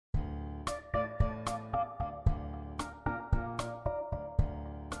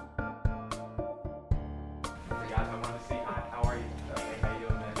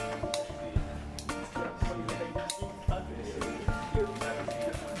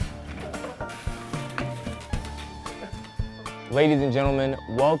Ladies and gentlemen,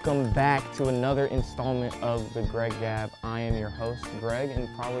 welcome back to another installment of the Greg Gab. I am your host, Greg, and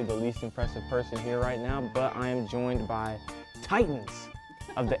probably the least impressive person here right now, but I am joined by titans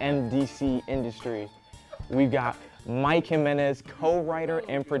of the MDC industry. We've got Mike Jimenez, co-writer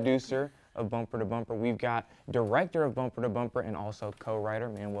and producer of Bumper to Bumper. We've got director of Bumper to Bumper and also co-writer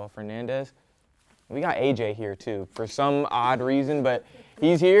Manuel Fernandez. We got AJ here too, for some odd reason, but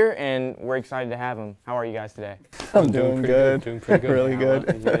he's here and we're excited to have him. How are you guys today? I'm doing good. Doing pretty good. Really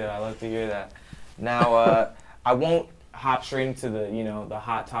good. I love to hear that. Now, I won't hop straight into the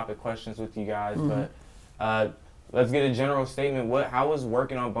hot topic questions with you guys, but let's get a general statement. How was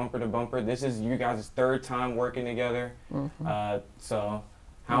working on Bumper to Bumper? This is you guys' third time working together. So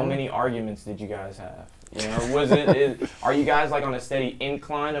how many arguments did you guys have? You know, are you guys like on a steady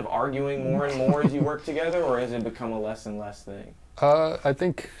incline of arguing more and more as you work together, or has it become a less and less thing? I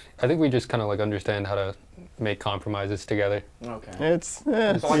think we just kind of like understand how to make compromises together. Okay. It's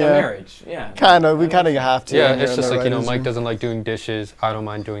like a marriage, yeah. We kind of have to. Yeah, it's just like, Mike doesn't like doing dishes. I don't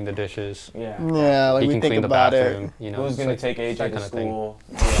mind doing the dishes. Yeah. Yeah, like He we can think clean the about bathroom. it. Who's going to take AJ that to kind of thing. school?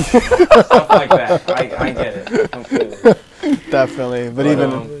 Yeah. Stuff like that. I get it completely. Definitely, but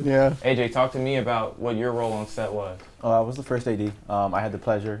even yeah. AJ, talk to me about what your role on set was. I was the first AD. I had the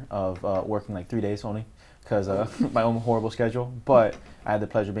pleasure of working like 3 days only because my own horrible schedule. But I had the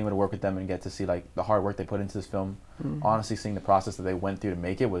pleasure of being able to work with them and get to see like the hard work they put into this film. Honestly, seeing the process that they went through to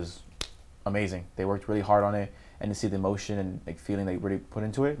make it was amazing. They worked really hard on it, and to see the emotion and like feeling they really put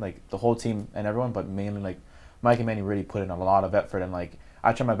into it, like the whole team and everyone, but mainly like Mike and Manny really put in a lot of effort, and like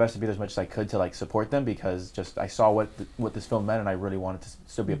I tried my best to be there as much as I could to like support them because just I saw what this film meant, and I really wanted to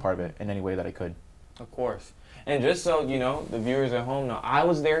still be a part of it in any way that I could. Of course. And just so you know, the viewers at home know, I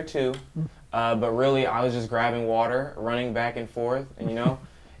was there too, but really I was just grabbing water, running back and forth, and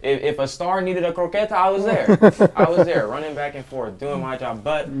if a star needed a croqueta, I was there. I was there, running back and forth, doing my job.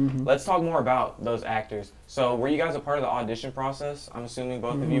 But let's talk more about those actors. So were you guys a part of the audition process? I'm assuming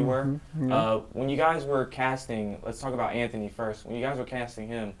both of you were. When you guys were casting, let's talk about Anthony first. When you guys were casting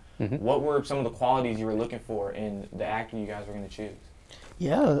him, what were some of the qualities you were looking for in the actor you guys were going to choose?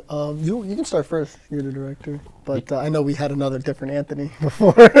 Yeah, you can start first. You're the director, but I know we had another different Anthony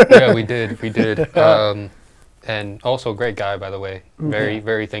before. Yeah, we did. And also a great guy, by the way. Very,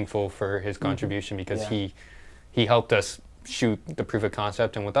 very thankful for his contribution because he helped us shoot the proof of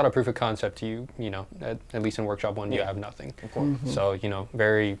concept. And without a proof of concept, at least in Workshop 1, you have nothing. Of course. So,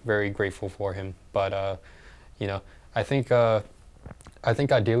 very, very grateful for him. But, I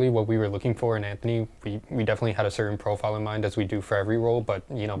think ideally what we were looking for in Anthony, we definitely had a certain profile in mind as we do for every role. But,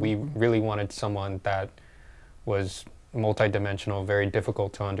 we really wanted someone that was multi-dimensional, very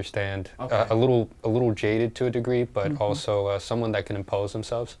difficult to understand, a little jaded to a degree, but also someone that can impose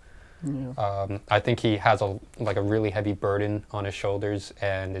themselves. Yeah. I think he has a really heavy burden on his shoulders,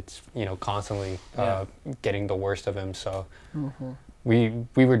 and it's constantly getting the worst of him. So we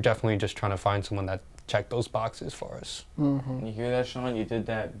were definitely just trying to find someone that checked those boxes for us. You hear that, Sean? You did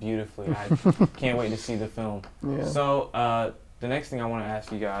that beautifully. I can't wait to see the film. Yeah. So the next thing I want to ask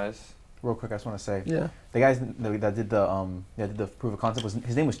you guys. Real quick, I just want to say, the guys that did the proof of concept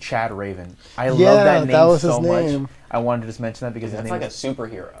his name was Chad Raven. I love that name was so his name. much. I wanted to just mention that because that's his like name a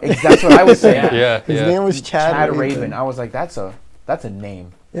superhero. That's what I was saying. His name was Chad Raven. I was like, that's a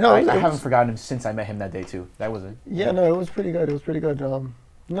name. I haven't forgotten him since I met him that day too. That was it. Yeah, no, it was pretty good. I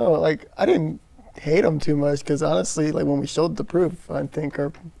didn't hate him too much because honestly, like when we showed the proof, I think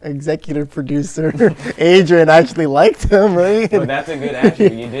our executive producer Adrian actually liked him, right? But that's a good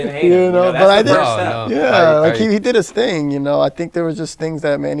attribute. You didn't hate him. But I did. No. He did his thing. I think there was just things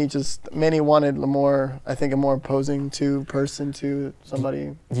that Manny wanted a more imposing person to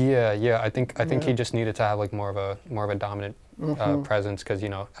somebody. Yeah. I think he just needed to have like more of a dominant presence because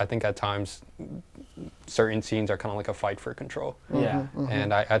I think at times certain scenes are kind of like a fight for control.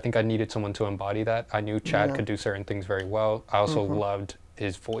 And I think I needed someone to embody that. I knew Chad could do certain things very well. I also loved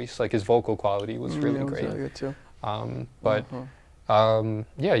his voice, like his vocal quality was really great. Really good too. I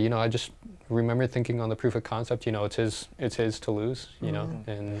just remember thinking on the proof of concept, it's his to lose,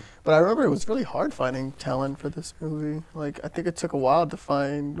 and. But I remember it was really hard finding talent for this movie. Like I think it took a while to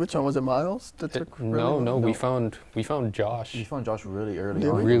find. Which one was it? Miles? No. We found Josh. We found Josh really early.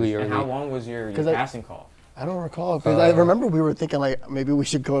 Really early. And how long was your casting call? I don't recall because I remember we were thinking like maybe we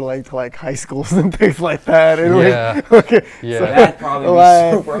should go to high schools and things like that. And So that'd probably be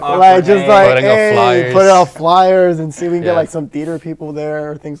super awkward. Put out flyers and see if we can get like some theater people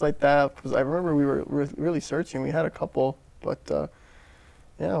there or things like that. Because I remember we were really searching. We had a couple, but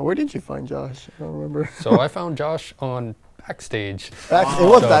where did you find Josh? I don't remember. So I found Josh on Backstage. It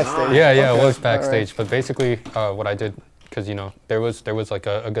was Backstage. Yeah, it was Backstage. Right. But basically, what I did because there was like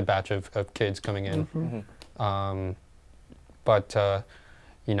a good batch of kids coming in. But I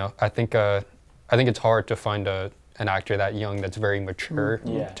think it's hard to find an actor that young that's very mature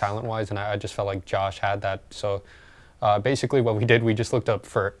talent-wise, and I just felt like Josh had that. So basically what we did, we just looked up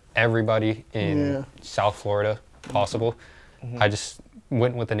for everybody in South Florida possible. I just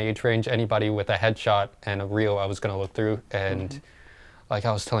went with an age range, anybody with a headshot and a reel I was going to look through. And like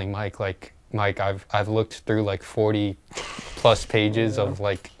I was telling Mike, I've looked through like 40 plus pages of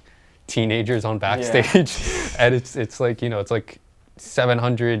like teenagers on Backstage, and it's like, it's like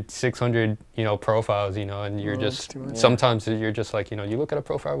 700, 600, profiles, and you're just, sometimes you're just like, you look at a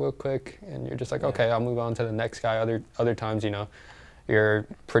profile real quick and you're just like, okay, I'll move on to the next guy. Other times, you're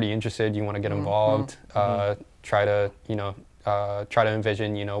pretty interested, you want to get involved, try to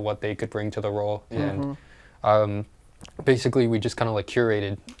envision, what they could bring to the role. And basically we just kind of like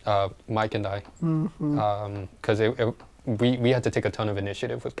curated, Mike and I, because we had to take a ton of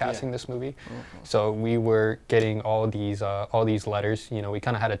initiative with casting this movie. So we were getting all these letters. We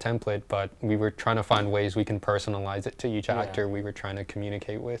kind of had a template, but we were trying to find ways we can personalize it to each actor we were trying to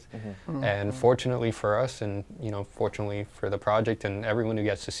communicate with. And fortunately for us, and fortunately for the project and everyone who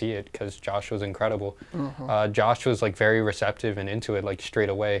gets to see it, because Josh was incredible. Josh was like very receptive and into it like straight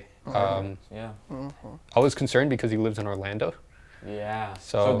away. I was concerned because he lives in Orlando. Yeah.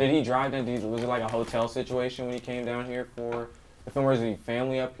 So did he drive down? Was it like a hotel situation when he came down here for the film? Or is he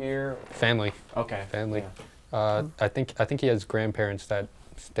family up here? Family. Okay. Family. Yeah. I think he has grandparents that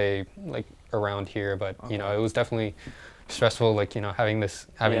stay like around here, but it was definitely stressful. Like having this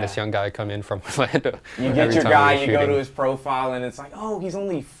young guy come in from Orlando. You get your guy. You go to his profile, and it's like, oh, he's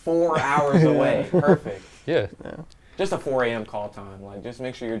only 4 hours away. Perfect. Yeah. Just a 4 a.m. call time. Like, just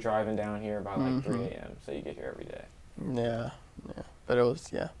make sure you're driving down here by like 3 a.m. so you get here every day. Yeah, but it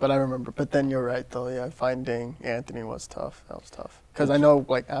was, but I remember, but then you're right though, finding Anthony was tough. That was tough. Because I know,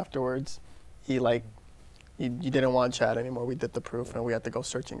 like, afterwards, he didn't want Chad anymore. We did the proof, and we had to go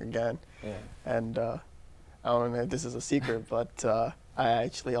searching again. Yeah. And I don't know if this is a secret, but I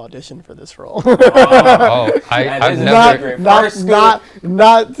actually auditioned for this role. I've never...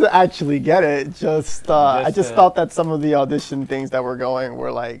 Not to actually get it, just I just thought that some of the audition things that were going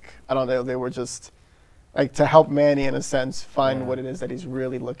were like, I don't know, they were just... like to help Manny in a sense find what it is that he's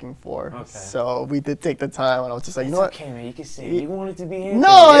really looking for. Okay. So we did take the time, and I was just like, you know what? Okay, man, you can say you wanted to be Anthony. No,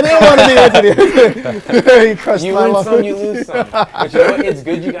 I didn't want to be Anthony. He crushed you my win love. some, you lose some. But you know what? It's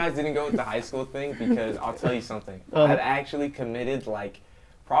good you guys didn't go with the high school thing, because I'll tell you something. I've actually committed like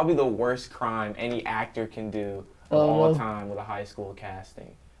probably the worst crime any actor can do of all time with a high school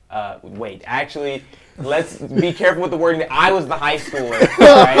casting. Actually, let's be careful with the wording. I was the high schooler.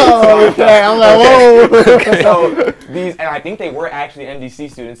 Right? Okay, I'm like, whoa. So these, and I think they were actually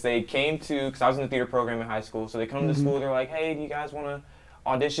MDC students. They came to, because I was in the theater program in high school, so they come to school, they're like, hey, do you guys want to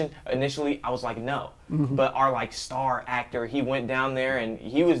audition? Initially, I was like, no. But our like star actor, he went down there and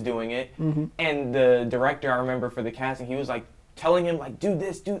he was doing it. And the director, I remember for the casting, he was like telling him like, do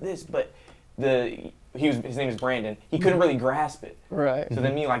this, but his name is Brandon. He couldn't really grasp it. Right. So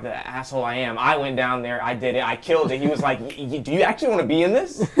then me, like the asshole I am, I went down there, I did it, I killed it. He was like, do you actually want to be in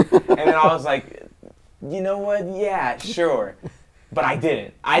this? And then I was like, you know what? Yeah, sure. But I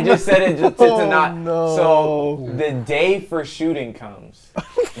didn't. I just said it just to not. No. So the day for shooting comes,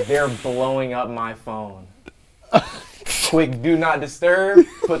 they're blowing up my phone. Quick, do not disturb,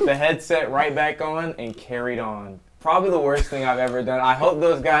 put the headset right back on, and carried on. Probably the worst thing I've ever done. I hope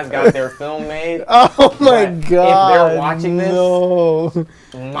those guys got their film made. Oh my God. If they're watching this,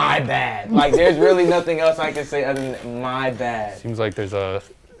 my bad. Like, there's really nothing else I can say other than my bad. Seems like there's a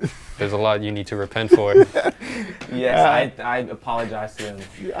lot you need to repent for. Yes, I apologize to them.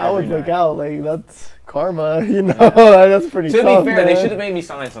 I would look out, like, that's karma, that's pretty tough. To be fair, man. They should have made me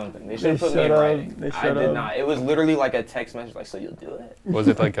sign something. They should have put me in writing. I did not. It was literally like a text message, like, so you'll do it? Was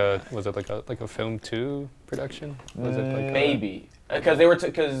it like a film 2 production? Was it like maybe? Because they were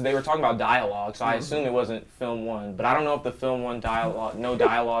talking about dialogue, so I assume it wasn't film 1. But I don't know if the film 1 no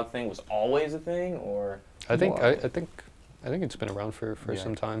dialogue thing was always a thing, or. I think it's been around for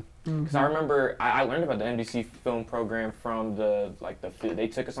some time. Because I remember I learned about the MDC film program from they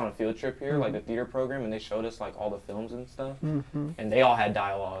took us on a field trip here, like the theater program, and they showed us like all the films and stuff, and they all had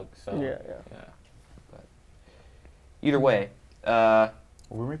dialogue. So yeah. But either way,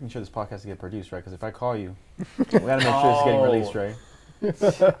 we're making sure this podcast is getting produced, right? Because if I call you, we gotta make sure it's getting released, right?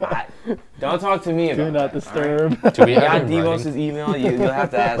 Don't talk to me about Do not disturb. Right? Do we have Devos' email? You'll have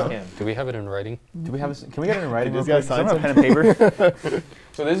to ask him. Do we have it in writing? Can we get it in writing? This guy signs pen and paper.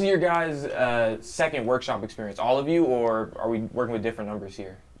 So this is your guys' second workshop experience, all of you, or are we working with different numbers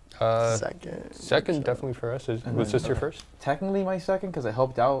here? Second, definitely for us. Was this your first? Technically my second, because I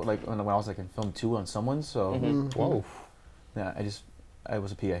helped out like when I was like in film 2 on someone. So Whoa. yeah, I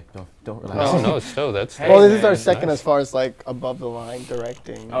was a PA. Don't relax. Oh no, still that's. Hey, Well, this is our man, second nice. as far as like above the line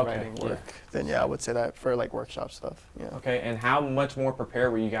directing, Okay, writing yeah. work. Then yeah, I would say that for like workshop stuff. Yeah. Okay, and how much more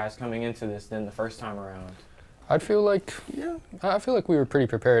prepared were you guys coming into this than the first time around? I feel like we were pretty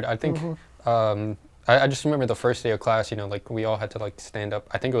prepared. I think I just remember the first day of class, like we all had to like stand up.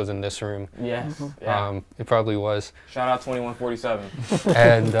 I think it was in this room. Yes. Yeah. It probably was. Shout out 2147.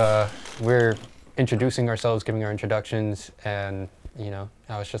 And we're introducing ourselves, giving our introductions, and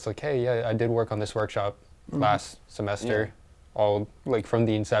I was just like, hey, yeah, I did work on this workshop last semester, all like from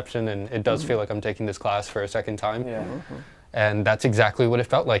the inception, and it does feel like I'm taking this class for a second time. Yeah. And that's exactly what it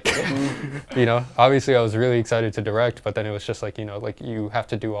felt like. Obviously I was really excited to direct, but then it was just like, like you have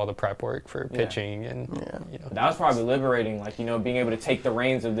to do all the prep work for pitching and, That was probably liberating, like, being able to take the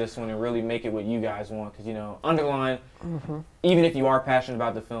reins of this one and really make it what you guys want. Because, underline, even if you are passionate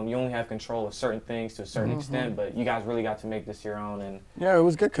about the film, you only have control of certain things to a certain extent, but you guys really got to make this your own. And yeah, it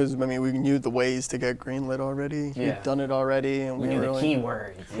was good because, we knew the ways to get greenlit already. Yeah. We'd done it already. And we knew the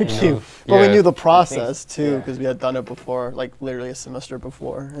keywords. But we Yeah. knew the process, too, Yeah. because we had done it before, like literally a semester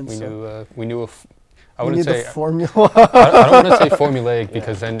before. And we so knew I we wouldn't knew say the formula. I don't want to say formulaic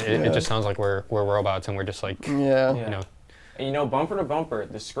because then it just sounds like we're robots and we're just like Yeah. And bumper to bumper,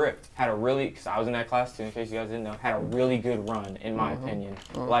 the script had a really, because I was in that class too, in case you guys didn't know, had a really good run, in my opinion.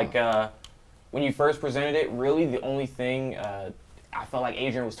 Like, when you first presented it, really the only thing I felt like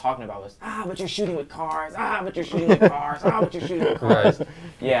Adrian was talking about was, but you're shooting with cars, but you're shooting with cars, but you're shooting with cars. Right.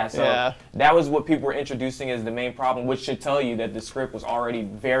 Yeah, so that was what people were introducing as the main problem, which should tell you that the script was already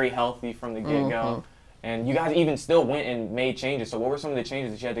very healthy from the get-go. And you guys even still went and made changes. So what were some of the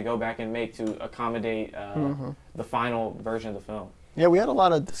changes that you had to go back and make to accommodate the final version of the film? Yeah, we had a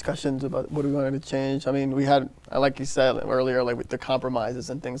lot of discussions about what we wanted to change. I mean, we had, like you said earlier, like with the compromises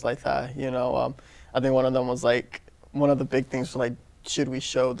and things like that. I think one of them was like, one of the big things was like, should we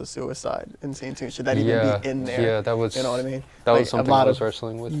show the suicide in scene 2? Should that even be in there? Yeah, that was. You know what I mean? That like, was something I was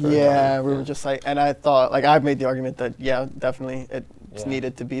wrestling with. Yeah, we were just like, and I thought, like, I've made the argument that, definitely it's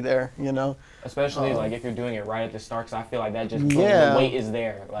needed to be there, Especially like if you're doing it right at the start, because I feel like that just the weight is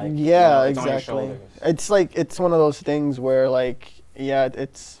there. Like it's on your exactly. shoulders. It's like it's one of those things where like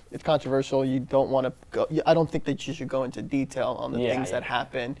it's controversial. You don't want to go. I don't think that you should go into detail on the things that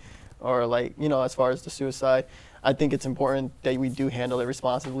happen, or like as far as the suicide. I think it's important that we do handle it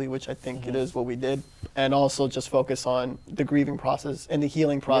responsibly, which I think it is what we did, and also just focus on the grieving process and the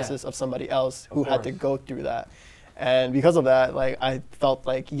healing process of somebody else who had to go through that. And because of that, like I felt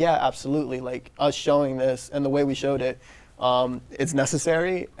like, absolutely, like us showing this and the way we showed it, it's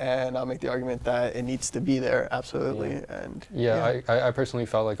necessary, and I'll make the argument that it needs to be there, absolutely. And I personally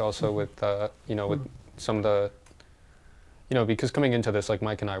felt like also with with some of the because coming into this, like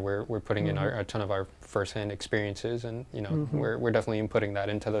Mike and I, we're putting in a ton of our firsthand experiences, and we're definitely inputting that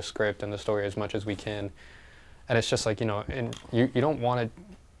into the script and the story as much as we can. And it's just like and you don't want it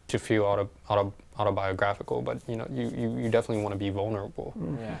to feel autobiographical, but you definitely want to be vulnerable.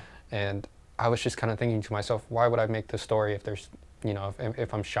 Yeah. And I was just kind of thinking to myself, why would I make this story if there's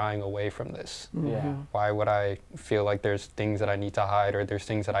if I'm shying away from this? Yeah. Why would I feel like there's things that I need to hide or there's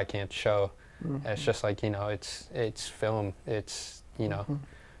things that I can't show? It's just like it's film. It's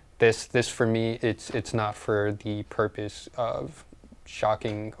this for me. It's not for the purpose of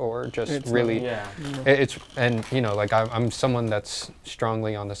shocking or just It's really. Yeah. It's and like I'm someone that's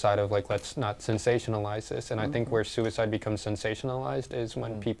strongly on the side of like let's not sensationalize this. And I think where suicide becomes sensationalized is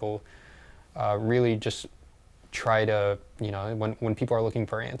when people really just try to when people are looking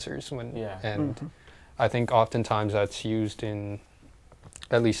for answers and I think oftentimes that's used in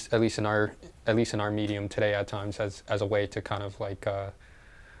at least in our medium today at times as a way to kind of like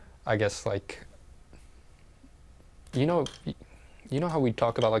I guess like you know how we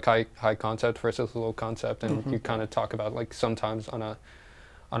talk about like high concept versus low concept, and you kind of talk about like sometimes on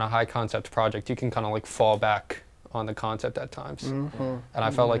a high concept project you can kind of like fall back on the concept at times, and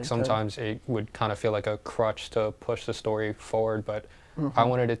I felt like sometimes it would kind of feel like a crutch to push the story forward, but I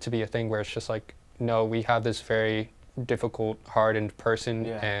wanted it to be a thing where it's just like, no, we have this very difficult, hardened person,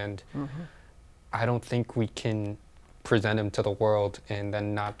 and I don't think we can present him to the world and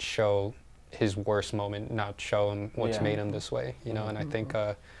then not show his worst moment, not show him what's made him this way, and I think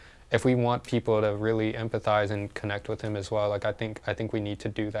if we want people to really empathize and connect with him as well, like I think we need to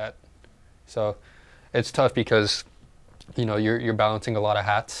do that. So it's tough because you're balancing a lot of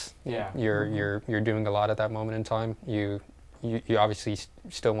hats. You're doing a lot at that moment in time. You obviously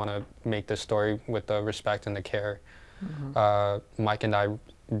still want to make this story with the respect and the care. Mike and I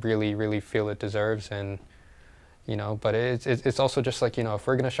really, really feel it deserves. And, you know, but it's also just like, you know, if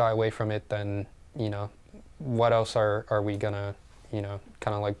we're going to shy away from it, then, you know, what else are we going to, you know,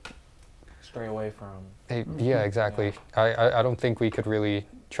 kind of like stray away from. Yeah, exactly. Yeah. I don't think we could really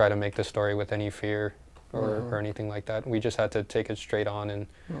try to make the story with any fear or anything like that. We just had to take it straight on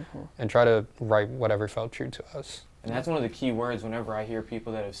and try to write whatever felt true to us. And that's one of the key words whenever I hear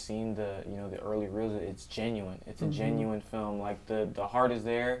people that have seen the, you know, the early reels, it's genuine. It's a genuine film. Like the heart is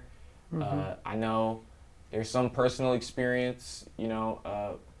there. I know there's some personal experience, you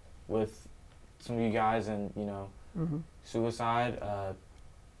know, with some of you guys and, you know, suicide.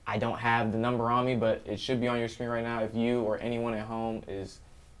 I don't have the number on me, but it should be on your screen right now. If you or anyone at home is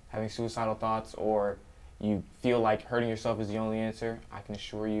having suicidal thoughts or you feel like hurting yourself is the only answer, I can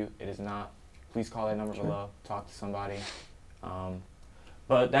assure you it is not. Please call that number below. Talk to somebody.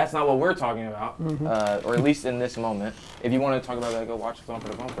 But that's not what we're talking about, or at least in this moment. If you want to talk about that, go watch Bumper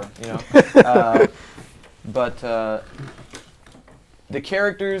to Bumper, you know. But the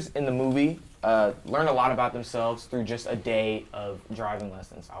characters in the movie learn a lot about themselves through just a day of driving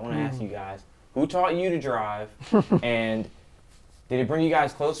lessons. I want to ask you guys, who taught you to drive, and did it bring you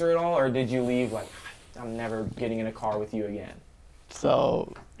guys closer at all, or did you leave like, I'm never getting in a car with you again?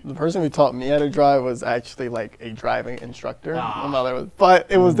 So the person who taught me how to drive was actually like a driving instructor. My mother was, but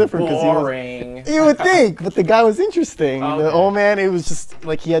it was different because you would think, but the guy was interesting. Okay. The old man, it was just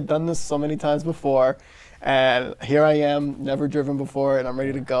like he had done this so many times before. And here I am, never driven before, and I'm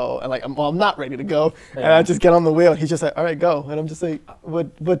ready to go. And like, I'm not ready to go. And I just get on the wheel. And he's just like, all right, go. And I'm just like,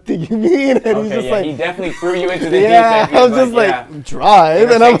 what do you mean? And he's just like, he definitely threw you into the deep end. I was just like,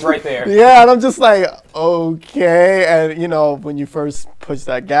 drive. And I'm right there. Yeah, and I'm just like, okay. And you know, when you first push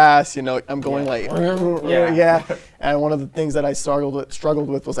that gas, you know, I'm going like, And one of the things that I struggled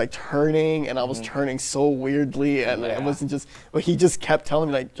with was like turning, and I was turning so weirdly, and it wasn't just. But he just kept telling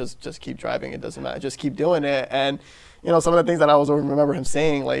me like, just keep driving. It doesn't matter. Just keep doing it. And you know, some of the things that I always remember him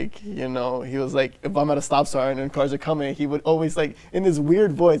saying, like, you know, he was like, if I'm at a stop sign and cars are coming, he would always like in this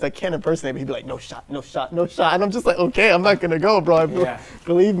weird voice, I can't impersonate, but he'd be like, no shot, no shot, no shot, and I'm just like, okay, I'm not gonna go, bro.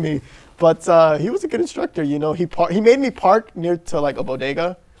 Believe me. But he was a good instructor. You know, he made me park near to like a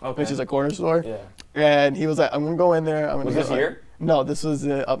bodega, which is a corner store. Yeah. And he was like, I'm going to go in there. Was this here? No, this was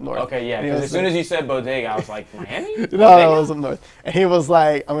up north. Okay, yeah, because as soon as you said bodega, I was like, Miami? No, it was up north. And he was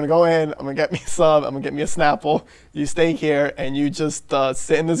like, I'm going to go in, I'm going to get me a sub, I'm going to get me a Snapple. You stay here, and you just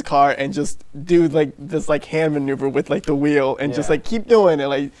sit in this car and just do like this like hand maneuver with like the wheel and just like keep doing it.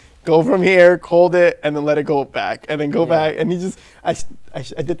 Like, go from here, hold it, and then let it go back, and then go back. And he just, I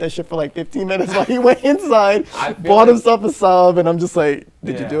did that shit for like 15 minutes while he went inside, bought himself a sub, and I'm just like,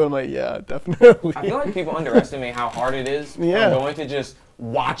 did you do it? I'm like, yeah, definitely. I feel like people underestimate how hard it is from going to just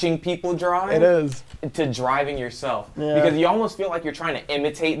watching people drive. It is. To driving yourself. Yeah. Because you almost feel like you're trying to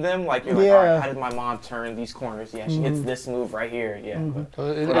imitate them. Like you're like, all right, how did my mom turn these corners? Yeah, she hits this move right here. Yeah.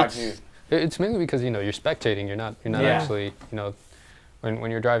 What about you? It's mainly because, you know, you're spectating. You're not actually, you know,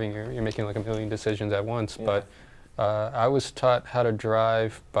 when you're driving, you're making like a million decisions at once. But I was taught how to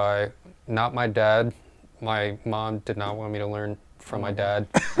drive by not my dad. My mom did not want me to learn from my dad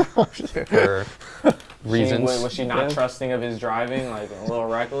for reasons. Was she not trusting of his driving, like a little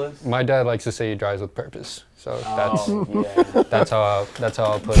reckless? My dad likes to say he drives with purpose, so that's how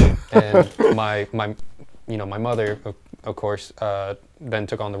I'll put it. And my mother, of course, then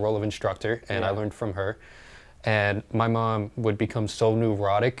took on the role of instructor, and I learned from her. And my mom would become so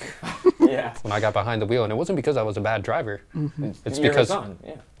neurotic when I got behind the wheel. And it wasn't because I was a bad driver. It's because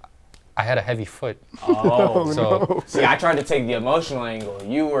I had a heavy foot. See, I tried to take the emotional angle.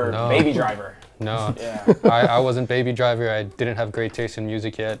 You were baby driver. No, I wasn't baby driver. I didn't have great taste in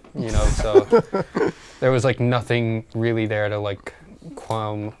music yet, you know, so there was like nothing really there to like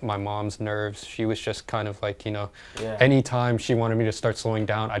calm my mom's nerves. She was just kind of like, you know, anytime she wanted me to start slowing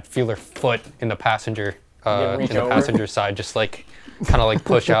down, I'd feel her foot in the passenger side, just like kind of like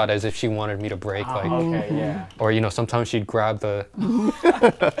push out as if she wanted me to brake. Or, you know, sometimes she'd grab the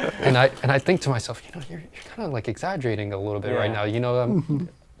and I think to myself, you know, you're kind of like exaggerating a little bit right now. You know,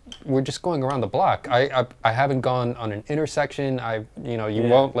 we're just going around the block. I haven't gone on an intersection. You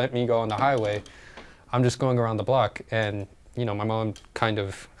won't let me go on the highway. I'm just going around the block. And, you know, my mom kind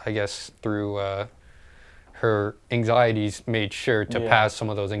of, I guess, through her anxieties made sure to pass some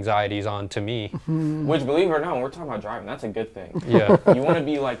of those anxieties on to me. Which, believe it or not, when we're talking about driving, that's a good thing. Yeah. You want to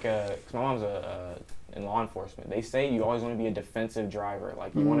be like because my mom's in law enforcement. They say you always want to be a defensive driver.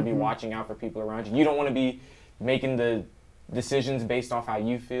 Like, you want to be watching out for people around you. You don't want to be making the decisions based off how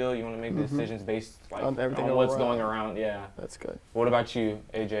you feel. You want to make the decisions based like on what's going around. Yeah. That's good. What about you,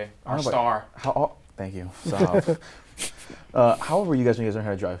 AJ? Our star. Thank you. So, How old were you guys when you guys learned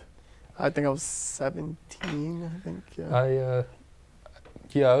how to drive? I think I was 17. I think. Yeah.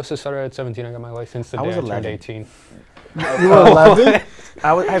 I also started at 17. I got my license the I day was I turned 11. 18. You were 11.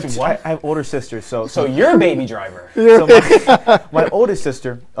 I have older sisters, so So you're a baby driver. so my oldest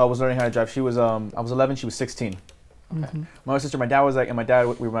sister was learning how to drive. She was I was 11. She was 16. Mm-hmm. My older sister, my dad was like, and my dad,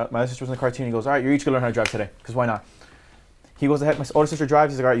 my sister was in the cartoon. He goes, all right, you're each gonna learn how to drive today, because why not? He goes ahead. My older sister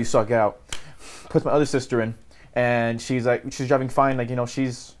drives. He's like, all right, you suck, get out. Puts my other sister in, and she's driving fine. Like, you know,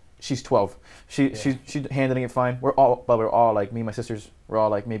 she's 12. She's handling it fine. We're all like, me and my sisters, we're all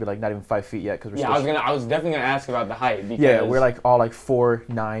like maybe like not even 5 feet yet, because we're still I was definitely gonna ask about the height because yeah, we're like all like 4,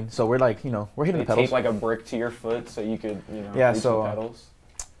 9. So we're like, you know, we're hitting they the pedals. tape like a brick to your foot so you could, you know, Yeah, reach so, the pedals.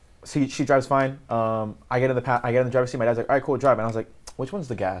 She drives fine. I get in the driver's seat. My dad's like, all right, cool, drive. And I was like, which one's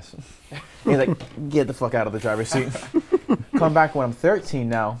the gas? He's like, get the fuck out of the driver's seat. Come back when I'm 13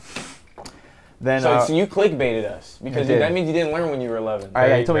 now. Then So you clickbaited us because I did. that means you didn't learn when you were 11.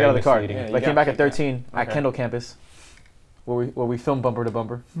 I he told me to get out of the car. misleading. Yeah, I you came got back at kicked out. 13 at Okay. Kendall campus, where we filmed Bumper to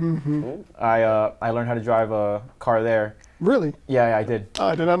Bumper. Mm-hmm. Ooh. I learned how to drive a car there. Really? Yeah, I did. Oh,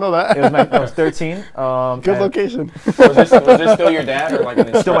 I did not know that. I was 13. Good and location. Was this still your dad or like an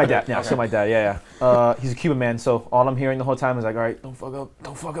instructor? Still my dad. Yeah, Okay. still my dad. Yeah. He's a Cuban man, so all I'm hearing the whole time is like, all right, don't fuck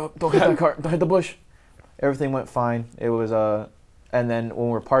up, don't hit that car, don't hit the bush. Everything went fine. It was and then when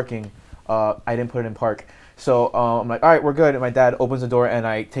we're parking, I didn't put it in park. So I'm like, all right, we're good. And my dad opens the door, and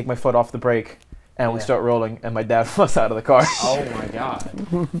I take my foot off the brake, and we Yeah. start rolling, and my dad falls out of the car. Oh my god.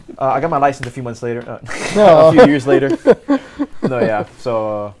 I got my license a few months later, a few years later. No, yeah.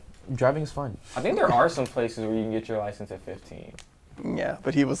 So driving is fun. I think there are some places where you can get your license at 15. Yeah,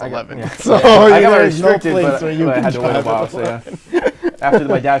 but he was I got- 11. yeah. So I got my there's no restricted, place but where you I can had to wait a drive while. at So yeah. After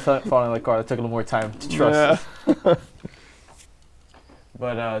my dad fell out of the car, it took a little more time to trust. Yeah.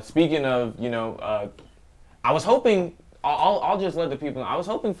 But speaking of, you know, I was hoping. I'll just let the people know. I was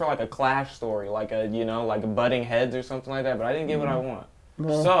hoping for like a clash story, like a like a butting heads or something like that. But I didn't get what I want.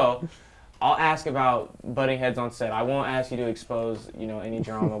 No. So I'll ask about butting heads on set. I won't ask you to expose any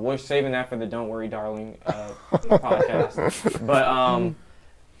drama. We're saving that for the Don't Worry Darling podcast. But I'm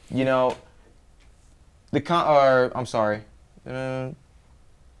sorry. All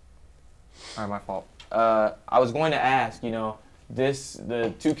right, my fault. I was going to ask,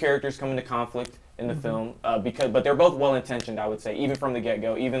 the two characters come into conflict in the film but they're both well-intentioned, I would say, even from the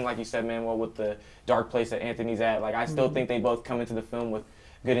get-go. Even like you said, Manuel, with the dark place that Anthony's at, like I still think they both come into the film with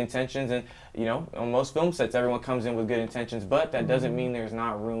good intentions, and on most film sets, everyone comes in with good intentions, but that doesn't mean there's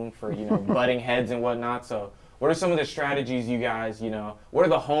not room for butting heads and whatnot. So, what are some of the strategies you guys, what are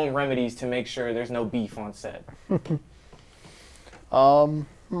the home remedies to make sure there's no beef on set?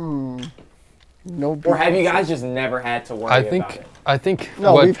 No beef. Or have you guys just never had to worry about it? I think.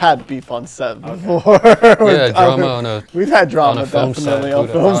 No, what, we've had beef on set before. yeah, drama on a. We've had drama on a film set, definitely on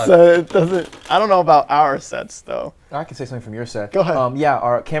who'da film thought? set. It doesn't. I don't know about our sets though. I can say something from your set. Go ahead. Yeah,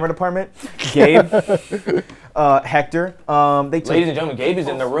 our camera department, Gabe, Hector. They took. Ladies and gentlemen, Gabe is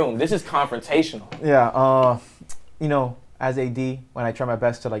in the room. This is confrontational. Yeah. As AD, when I try my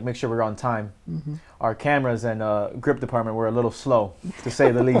best to make sure we're on time, our cameras and grip department were a little slow, to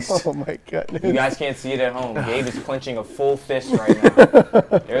say the least. Oh my goodness. You guys can't see it at home. Gabe is clenching a full fist right now.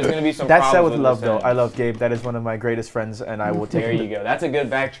 There's going to be some That's said problems with love, this though. end. I love Gabe. That is one of my greatest friends, and I will take There him. you go. That's a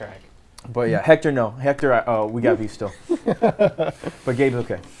good backtrack. But yeah, Hector, no. Hector, we got beef still. But Gabe's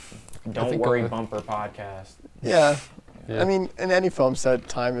okay. Don't think worry, I'll- bumper podcast. Yeah. Yeah. I mean, in any film set,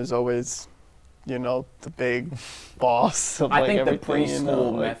 time is always, the big boss of I think the everything,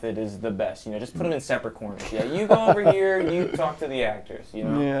 preschool method is the best. Just put them in separate corners. Yeah, you go over here, you talk to the actors,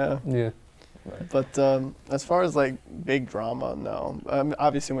 Yeah. Yeah. But as far as big drama, no.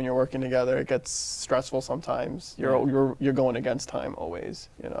 Obviously, when you're working together, it gets stressful sometimes. You're going against time always,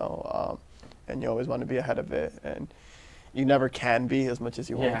 and you always want to be ahead of it, and you never can be as much as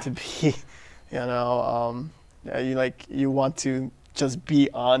you want to be, you want to just be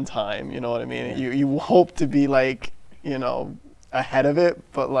on time. You know what I mean? Yeah. You hope to be ahead of it,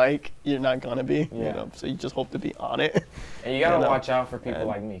 but you're not gonna be. Yeah. So you just hope to be on it. And you gotta watch out for people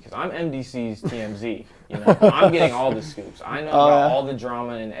like me, because I'm MDC's TMZ. I'm getting all the scoops. I know about all the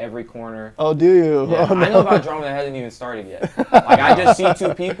drama in every corner. Oh, do you? Yeah, Oh, no. I know about drama that hasn't even started yet. I just see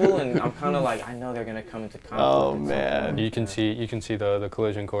two people, and I'm kind of I know they're gonna come into conflict. Oh, at some man. point. You can see the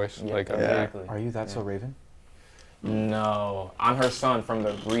collision course. Yeah, Like exactly. Are you that so Raven? No, I'm her son from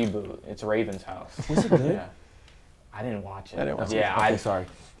the reboot. It's Raven's House. Was it good? Yeah. I didn't watch it. I didn't watch Yeah, Okay, sorry.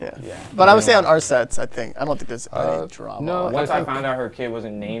 Yeah. Yeah. But I would say on our sets, I don't think there's any Uh, drama. no, Once I I think- found out her kid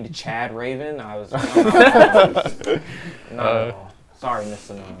wasn't named Chad Raven, I was not at all. Sorry, Miss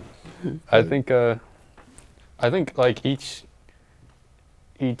Simone. I think I think like each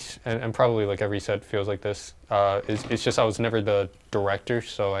and probably like every set feels like this. It's just I was never the director,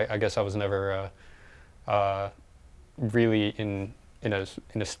 so I guess I was never really in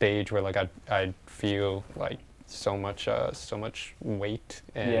a stage where like I'd feel like so much weight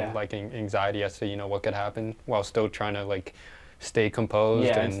and like anxiety as to what could happen while still trying to like stay composed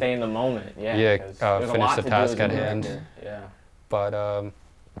and stay in the moment. Finish the task at hand. Yeah. But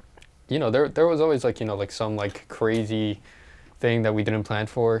there was always like like some like crazy thing that we didn't plan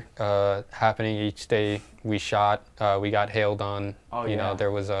for happening each day we shot. We got hailed on.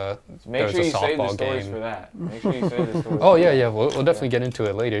 There was a Make sure you save the softball stories game. for that. Make sure you save the stories. Oh yeah, we'll definitely get into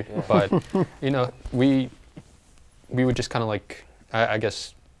it later. Yeah. But we would just kind of like I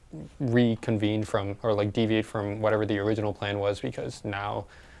guess reconvene from or like deviate from whatever the original plan was, because now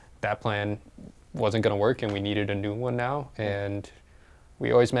that plan wasn't going to work and we needed a new one now. And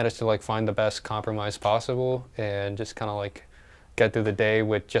we always managed to like find the best compromise possible and just kind of like get through the day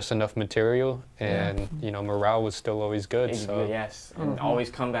with just enough material, and morale was still always good. So yes, and always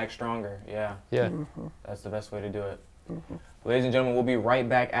come back stronger. Yeah. That's the best way to do it. Ladies and gentlemen, we'll be right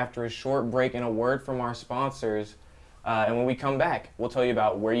back after a short break and a word from our sponsors. And when we come back, we'll tell you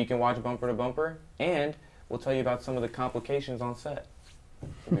about where you can watch Bumper to Bumper, and we'll tell you about some of the complications on set.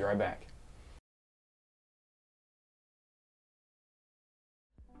 We'll be right back.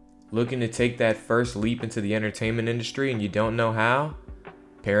 Looking to take that first leap into the entertainment industry and you don't know how?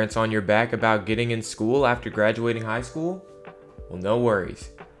 Parents on your back about getting in school after graduating high school? Well, no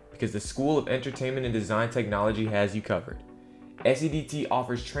worries, because the School of Entertainment and Design Technology has you covered. SEDT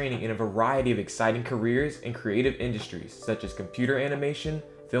offers training in a variety of exciting careers in creative industries such as computer animation,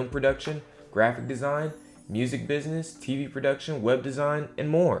 film production, graphic design, music business, TV production, web design, and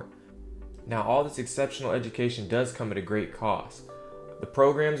more. Now, all this exceptional education does come at a great cost. The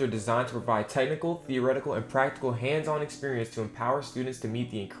programs are designed to provide technical, theoretical, and practical hands-on experience to empower students to meet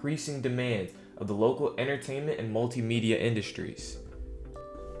the increasing demands of the local entertainment and multimedia industries.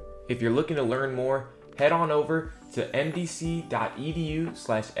 If you're looking to learn more, head on over to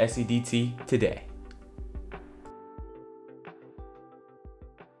mdc.edu/SEDT today.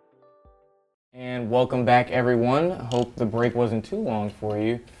 And welcome back, everyone. Hope the break wasn't too long for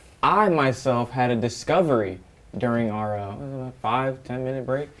you. I myself had a discovery during our 5-10 minute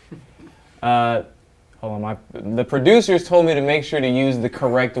break. Hold on, the producers told me to make sure to use the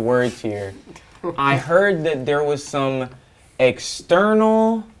correct words here. I heard that there was some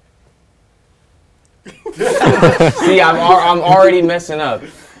external. See, I'm already messing up.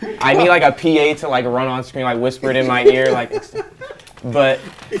 I need like a PA to like run on screen, like whisper it in my ear, like. But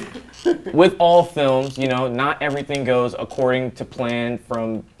with all films, not everything goes according to plan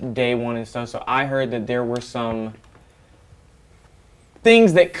from day one and stuff. So I heard that there were some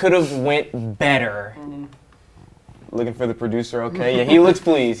things that could have went better. Looking for the producer, okay? Yeah, he looks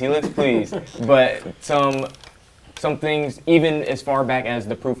pleased. But some things, even as far back as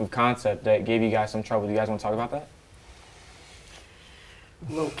the proof of concept, that gave you guys some trouble. Do you guys want to talk about that?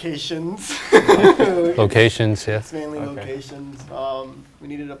 Locations. Locations, yeah. It's mainly locations. We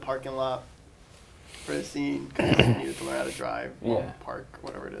needed a parking lot for the scene because we needed to learn how to drive, park,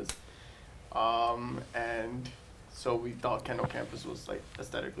 whatever it is. And so we thought Kendall Campus was like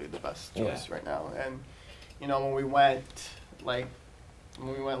aesthetically the best choice right now. And when we went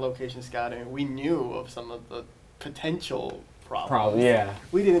location scouting, we knew of some of the potential problems.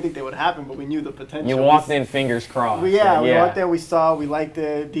 We didn't think they would happen, but we knew the potential. You walked in fingers crossed. We walked there, we saw, we liked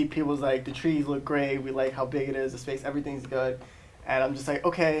it. DP was like, the trees look great, we like how big it is, the space, everything's good. And I'm just like,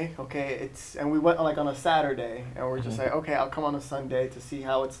 okay, and we went on a Saturday, and we're just like, okay, I'll come on a Sunday to see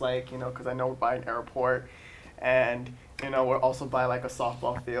how it's like, because I know we're by an airport, and we're also by like a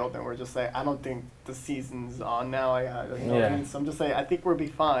softball field, and we're just like, I don't think the season's on now. So I'm just like, I think we'll be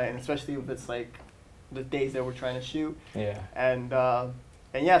fine, especially if it's like the days that we're trying to shoot. So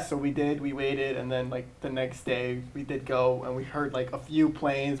we did. We waited, and then like the next day we did go, and we heard like a few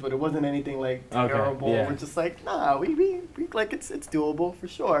planes, but it wasn't anything like terrible. We're just like, nah, we like it's doable for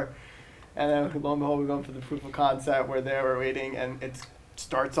sure. And then lo and behold, we're going for the proof of concept. We're there, we're waiting, and it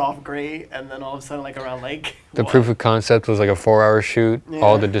starts off great, and then all of a sudden, like around like the proof of concept was like a 4-hour shoot.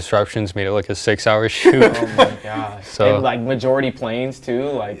 All the disruptions made it like a 6-hour shoot. Oh my gosh! So and like majority planes too,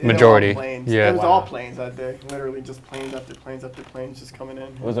 like majority. Planes. It was all planes that day. Literally just planes after planes after planes just coming in.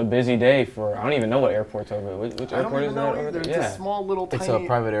 It was a busy day for. I don't even know what airport's over. Which airport is that over there? It's a small little. It's a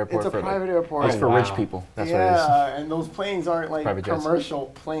private airport. It's a private airport. It's for rich people. That's what it is. And those planes aren't like commercial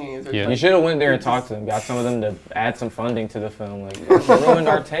planes. Yeah. You should have went there and talked to them. Got some of them to add some funding to the film. Like it ruined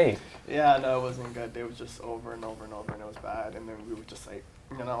our take. Yeah, no, it wasn't good. They was just over and over and over, and it was bad. And then we were just like,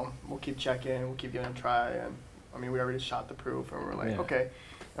 we'll keep checking, we'll keep giving it a try, and I mean, we already shot the proof, and we're like, Yeah. okay.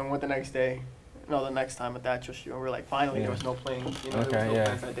 And we went the next time at that just and we're like, finally, Yeah. there was no plane. You know, Okay, there was no yeah.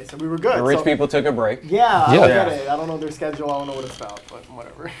 planes that day, so we were good. The rich So- people took a break. Yeah, I Yeah. don't get it. I don't know their schedule. I don't know what it's about, but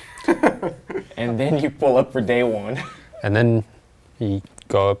whatever. And then you pull up for day one. And then you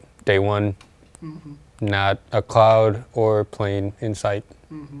go up day one, not a cloud or plane in sight.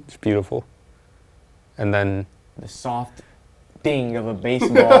 It's beautiful. And then The soft ding of a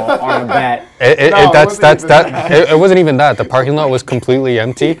baseball on a bat. it wasn't even that. The parking lot was completely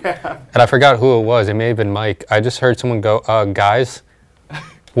empty, and I forgot who it was. It may have been Mike. I just heard someone go, "Guys,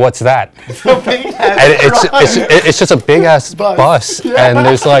 what's that?" And it's just a big ass bus, and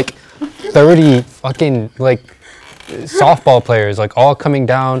there's like 30 fucking like softball players like all coming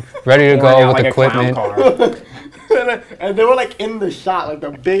down, ready to Pouring go out with like a clown equipment. car. And they were like in the shot, like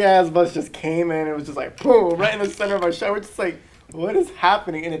the big ass bus just came in. It was just like boom, right in the center of our shot. We're just like, what is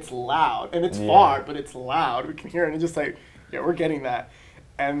happening? And it's loud, and it's far, but it's loud. We can hear it. And it's just like, yeah, we're getting that.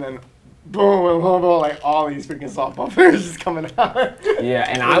 And then boom, and boom, boom, like all these freaking softball players just coming out. Yeah,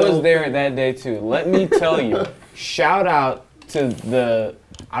 and I was there that day too. Let me tell you, shout out to the,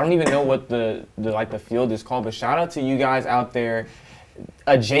 I don't even know what the field is called, but shout out to you guys out there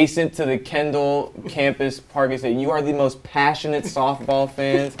adjacent to the Kendall campus Park State. You are the most passionate softball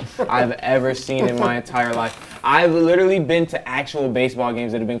fans I've ever seen in my entire life. I've literally been to actual baseball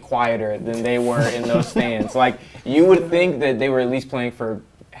games that have been quieter than they were in those stands. Like, you would think that they were at least playing for,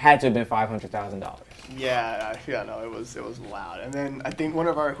 had to have been $500,000. Yeah, no, it was loud. And then I think one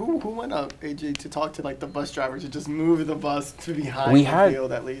of our who went up, AJ, to talk to like the bus driver to just move the bus to behind We the had-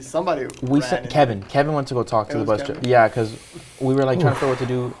 field at least. Somebody We ran sent it. Kevin. Kevin went to go talk It to the was bus driver. Kevin? Yeah, because we were like trying to figure out what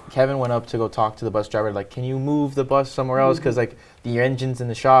to do. Kevin went up to go talk to the bus driver. Like, can you move the bus somewhere else? Because like the engine's in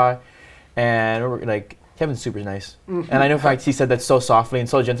the shot, and we're like, Kevin's super nice. And I know, in fact, he said that so softly and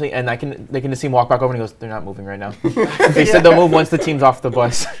so gently. And they can just see him walk back over, and he goes, "They're not moving right now." They said they'll move once the team's off the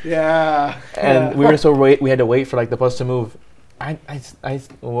bus. Yeah. And we were we had to wait for like the bus to move.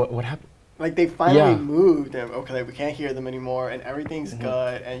 What happened? Like they finally Yeah. moved them. Okay, like, we can't hear them anymore, and everything's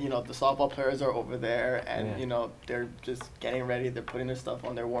good. And the softball players are over there, and they're just getting ready. They're putting their stuff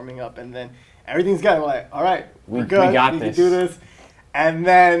on. They're warming up, and then everything's good. We're like, all right, we're good. we got we this. can do this. And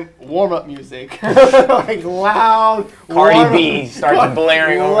then warm up music, like loud. Cardi B starts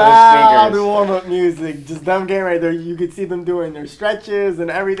blaring over the loud speakers. warm up music. Just them getting ready. There, you could see them doing their stretches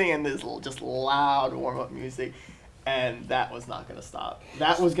and everything, and this just loud warm up music. And that was not gonna stop.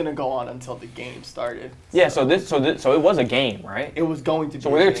 That was gonna go on until the game started. Yeah, so it was a game, right? It was going to be. So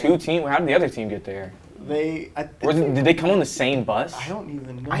were there a game. two teams? How did the other team get there? Did Did they come on the same bus? I don't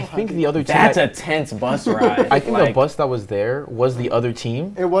even know. I how think they- the other team. That's a tense bus ride. I think Like, the bus that was there was the other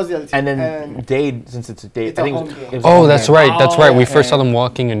team. It was the other team. And then Dade, since it's a Dade, It's I a think home it game. was a Oh, home that's game. right. That's right. We first saw okay. them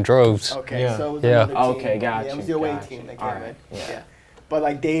walking in droves. Okay, Yeah. so it was Yeah. another team. Okay, got Yeah, it was you, the away got team you. that came Alright, in. yeah. But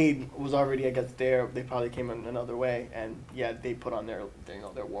like Dade was already, I guess, there. They probably came in another way, and yeah, they put on their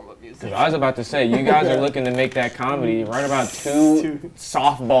warm up music. 'Cause I was about to say, you guys are looking to make that comedy right about two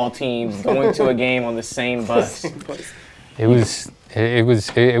softball teams going to a game on the same bus. It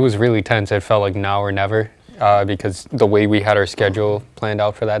was really tense. It felt like now or never because the way we had our schedule planned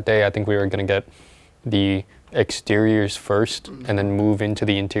out for that day, I think we were gonna get the exteriors first and then move into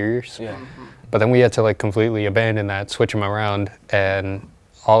the interiors. Yeah. But then we had to like completely abandon that, switch them around, and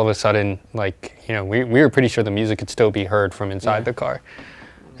all of a sudden, like, we were pretty sure the music could still be heard from inside the car.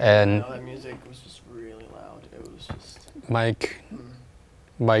 And That music was just really loud. It was just.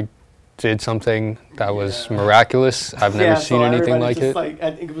 Mike did something that was miraculous. I've never seen anything like it. I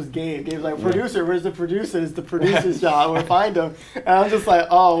think it was Gabe. Gabe's like, producer, where's the producer? It's the producer's job. We'll find him. And I'm just like,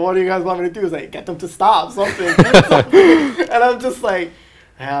 oh, what do you guys want me to do? He's like, get them to stop something. And I'm just like,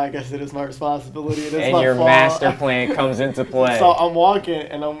 yeah, I guess it is my responsibility. It is And my your fault. master plan comes into play. So I'm walking,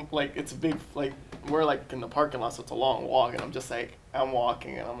 and I'm like, it's a big, like, we're like in the parking lot, so it's a long walk, and I'm just like, I'm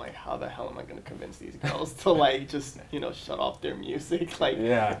walking, and I'm like, how the hell am I gonna convince these girls to like just shut off their music? Like,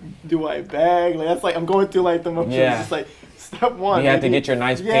 Yeah. do I beg? Like that's like I'm going through like the motions. Yeah. Just like step one. You have to maybe- get your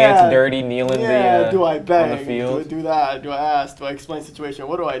nice pants dirty, kneeling do I beg? on the field. Do I do that? Do I ask? Do I explain the situation?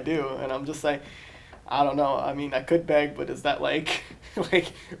 What do I do? And I'm just like, I don't know. I mean, I could beg, but is that like,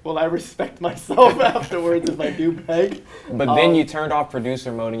 will I respect myself afterwards if I do beg? But then you turned off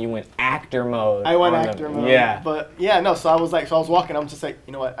producer mode and you went actor mode. I went on actor mode. Yeah. But yeah, no. So I was walking. I'm just like,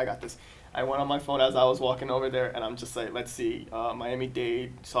 you know what? I got this. I went on my phone as I was walking over there, and I'm just like, let's see,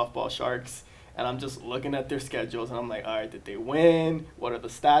 Miami-Dade softball Sharks, And I'm just looking at their schedules, and I'm like, all right, did they win? What are the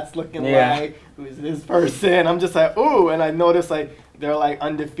stats looking like? Who's this person? I'm just like, ooh, and I notice like they're like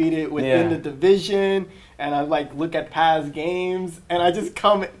undefeated within the division, and I like look at past games, and I just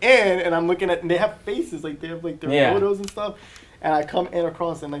come in, and I'm looking at, and they have faces, like they have like their photos and stuff, and I come in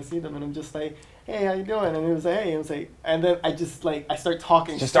across and I see them, and I'm just like, hey, how you doing? And he was like, hey, and I was like, and then I just like, I start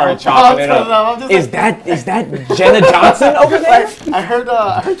talking. Just started chopping it up. I'm just is that Jenna Johnson over there? Like, I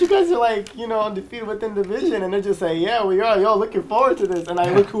heard you guys are like, you know, undefeated within division, and they're just like, yeah, we are. Yo, looking forward to this. And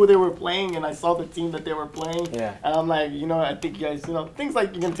I look who they were playing, and I saw the team that they were playing. Yeah. And I'm like, you know, I think you guys, you know, things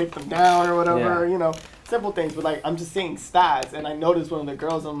like you're gonna take them down or whatever, you know, simple things. But like, I'm just saying stats, and I noticed one of the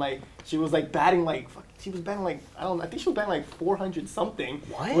girls. I'm like, she was like batting like. She was batting like, I think she was batting like 400 something,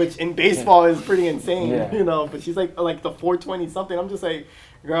 which in baseball is pretty insane, you know, but she's like the 420 something. I'm just like,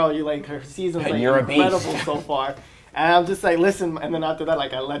 girl, you like, her season's like incredible so far. And I'm just like, listen, and then after that,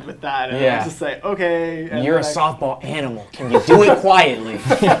 like, I led with that, and I'm just like, okay. And you're a softball animal. Can you do it quietly?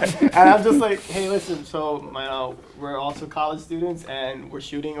 And I'm just like, hey, listen, so we're also college students, and we're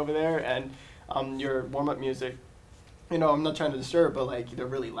shooting over there, and your warm-up music, you know, I'm not trying to disturb, but like they're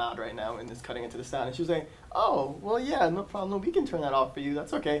really loud right now and it's cutting into the sound. And she was like, oh, well, yeah, no problem. We can turn that off for you.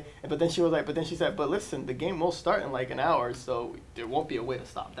 That's okay. But then she was like, she said, but listen, the game will start in like an hour, so there won't be a way to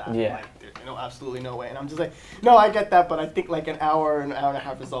stop that. Yeah. Like, there's absolutely no way. And I'm just like, no, I get that, but I think like an hour and a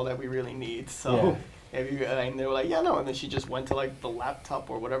half is all that we really need. So. And they were like, yeah, no. And then she just went to like the laptop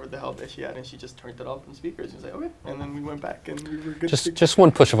or whatever the hell that she had, and she just turned it off from speakers. And was like, okay. And then we went back, and we were good. Just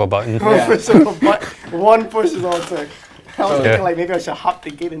one push of a button. One push is all it took. I was thinking like maybe I should hop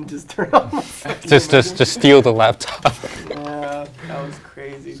the gate and just turn off my just steal the laptop. Yeah, that was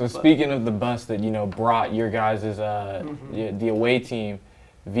crazy. So speaking of the bus that, you know, brought your guys' the away team,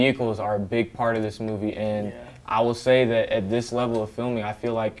 vehicles are a big part of this movie, and I will say that at this level of filming, I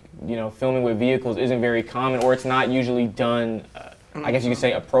feel like, you know, filming with vehicles isn't very common, or it's not usually done, I guess you could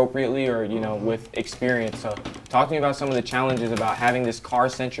say appropriately, or, you know, with experience. So talk to me about some of the challenges about having this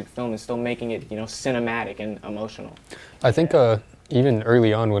car-centric film and still making it, you know, cinematic and emotional. I think even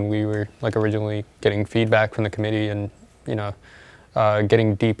early on when we were like originally getting feedback from the committee and, you know,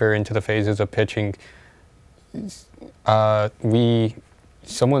 getting deeper into the phases of pitching,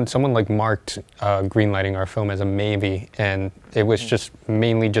 someone like marked greenlighting our film as a maybe, and it was just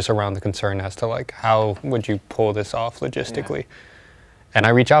mainly just around the concern as to like how would you pull this off logistically. And I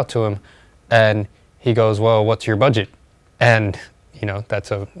reach out to him, and he goes, well, what's your budget? And, you know,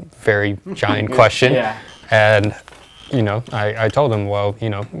 that's a very giant question. And, you know, I told him, well, you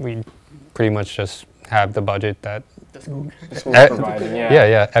know, we pretty much just have the budget that the school provided,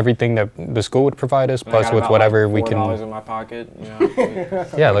 everything that the school would provide us, plus with whatever like we can. $4 in my pocket, you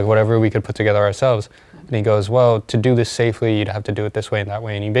know. Like whatever we could put together ourselves. And he goes, well, to do this safely, you'd have to do it this way and that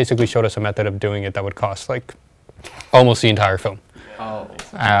way. And he basically showed us a method of doing it that would cost like almost the entire film.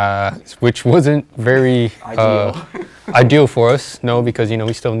 Which wasn't very ideal for us. No, because, you know,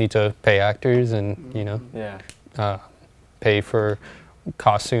 we still need to pay actors and, you know, pay for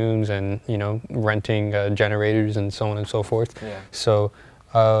costumes and, you know, renting generators and so on and so forth. So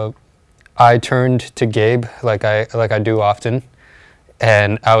I turned to Gabe like I do often,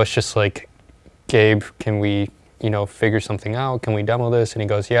 and I was just like, Gabe, can we, you know, figure something out? Can we demo this? And he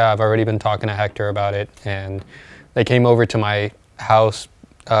goes, yeah, I've already been talking to Hector about it. And they came over to my house.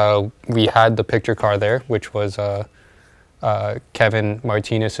 We had the picture car there, which was Kevin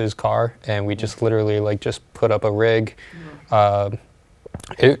Martinez's car, and we just literally like just put up a rig.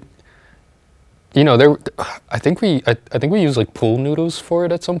 You know, I think we used like pool noodles for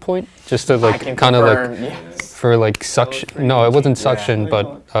it at some point, just to like kind of like for like suction. No, it wasn't suction,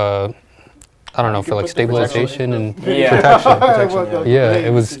 but I don't know, for like stabilization and protection. Yeah,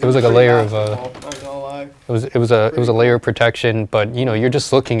 it was like a layer of it was a layer of protection, but you know, you're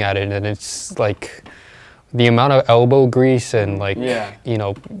just looking at it and it's like the amount of elbow grease and like you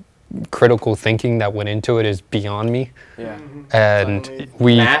know, critical thinking that went into it is beyond me. And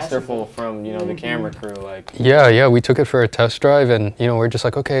we masterful from, you know, the camera crew, like we took it for a test drive, and you know, we're just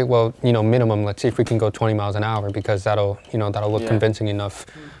like, okay, well, you know, minimum, let's see if we can go 20 miles an hour, because that'll look convincing enough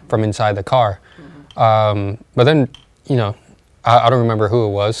from inside the car. But then, you know, I don't remember who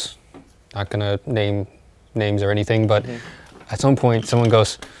it was, not gonna name names or anything, but at some point someone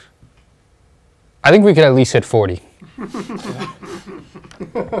goes, I think we could at least hit 40.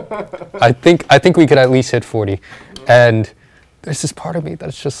 I think we could at least hit 40. And there's this part of me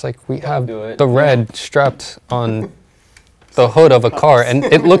that's just like, we have the red strapped on the hood of a car, and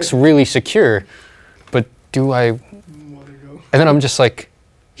it looks really secure, but do I? And then I'm just like,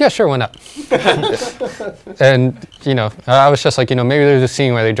 yeah, sure, why not? And, I was just like, maybe there's a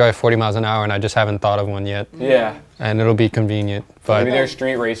scene where they drive 40 miles an hour and I just haven't thought of one yet. Yeah. And it'll be convenient. But Maybe they're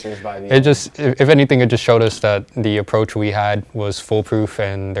street racers by the it end. just, if anything, it just showed us that the approach we had was foolproof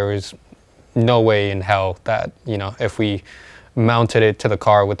and there was no way in hell that, if we mounted it to the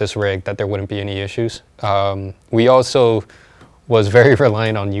car with this rig, that there wouldn't be any issues. We also was very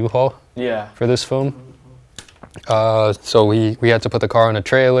reliant on U-Haul for this film. So we had to put the car on a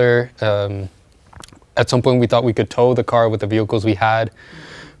trailer. At some point we thought we could tow the car with the vehicles we had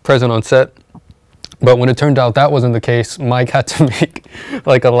present on set. But when it turned out that wasn't the case, Mike had to make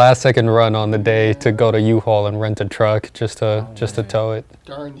like a last second run on the day to go to U-Haul and rent a truck just to tow it.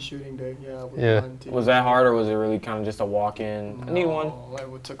 During the shooting day, yeah. Was that hard, or was it really kind of just a walk-in? No, I need one.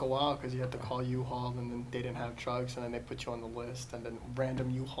 It took a while because you had to call U-Haul, and then they didn't have trucks, and then they put you on the list, and then random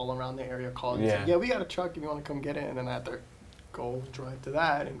U-Haul around the area called you. Yeah. Yeah, we got a truck if you want to come get it, and then I had to go drive to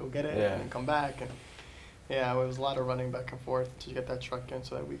that and go get it, and then come back, and yeah, it was a lot of running back and forth to get that truck in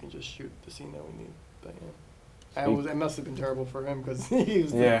so that we can just shoot the scene that we need. But yeah. It must have been terrible for him because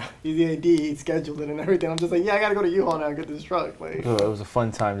he's the AD, he scheduled it and everything. I'm just like, I gotta go to U-Haul now and get this truck. Like, It was a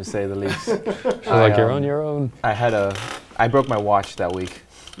fun time to say the least. She's like, you're on your own. I broke my watch that week.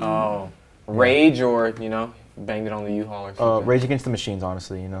 Oh, rage or banged it on the U-Haul or something. Rage Against the Machines,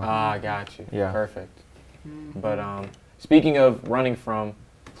 honestly, Ah, got you. Yeah. Perfect. But speaking of running from,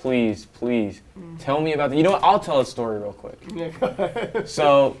 please tell me about the. I'll tell a story real quick.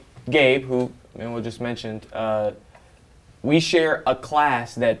 So Gabe, who we just mentioned, we share a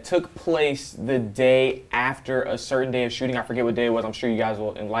class that took place the day after a certain day of shooting. I forget what day it was. I'm sure you guys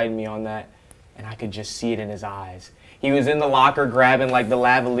will enlighten me on that. And I could just see it in his eyes. He was in the locker grabbing like the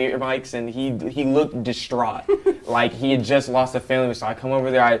lavalier mics, and he looked distraught, like he had just lost a family member. So I come over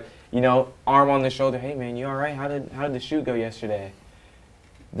there, arm on the shoulder. Hey man, you all right? How did the shoot go yesterday?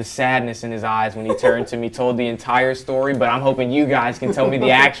 The sadness in his eyes when he turned to me told the entire story, but I'm hoping you guys can tell me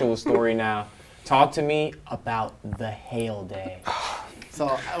the actual story now. Talk to me about the hail day.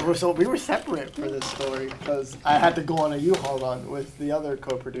 So we were separate for this story because I had to go on a U-Haul run with the other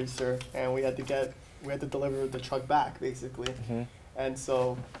co-producer, and we had to deliver the truck back basically. Mm-hmm. And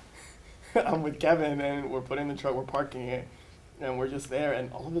so I'm with Kevin, and we're putting the truck, we're parking it, and we're just there,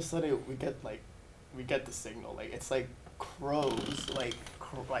 and all of a sudden we get the signal, like it's like crows, like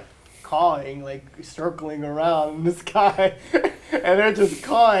cawing, like circling around the sky, and they're just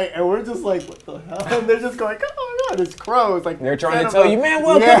cawing, and we're just like, what the hell? And they're just going, oh my God, it's crows. Like they're trying to tell you, man,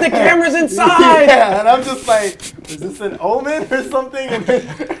 well, put the cameras inside. Yeah, and I'm just like, is this an omen or something?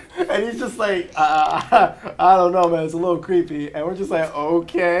 And he's just like, I don't know, man, it's a little creepy. And we're just like,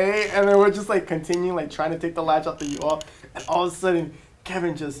 okay. And then we're just like continuing, like trying to take the latch off the U-Haul, and all of a sudden,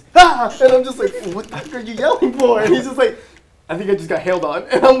 Kevin just, and I'm just like, what the heck are you yelling for? And he's just like, I think I just got hailed on.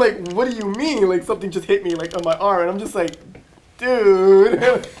 And I'm like, what do you mean? Like something just hit me like on my arm. And I'm just like, dude.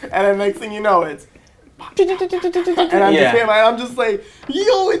 And then next thing you know, it's, and I'm just like,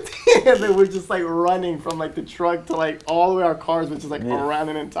 yo, it's here. And then we're just like running from like the truck to like all the way our cars, which is like around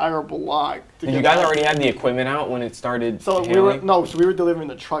an entire block. Did you guys already have the equipment out when it started? So hailing? we were delivering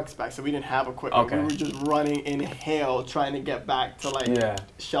the trucks back, so we didn't have equipment. Okay. We were just running in hail, trying to get back to like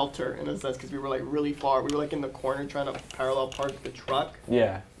shelter in a sense, because we were like really far. We were like in the corner trying to parallel park the truck.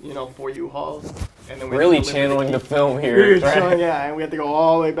 Yeah. For U-Hauls. And then we really channeling the film here. And we had to go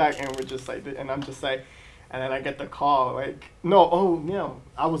all the way back, and we're just like, and I'm just like, and then I get the call, like,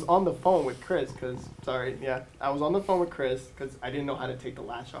 I was on the phone with Chris, I was on the phone with Chris, because I didn't know how to take the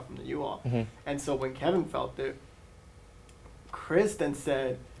latch off from the U-Haul. Mm-hmm. And so when Kevin felt it, Chris then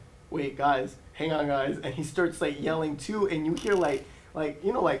said, wait, guys, hang on, guys, and he starts, like, yelling, too, and you hear, like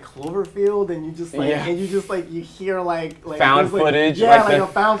Cloverfield, and you just like, you hear like found footage, like a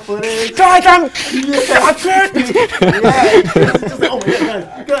found footage. Guys, it's just like, oh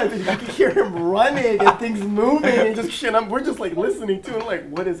my God, guys, you can hear him running and things moving and just shit. We're just like listening to it, like,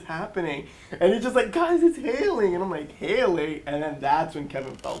 what is happening? And he's just like, guys, it's hailing, and I'm like, hailing, and then that's when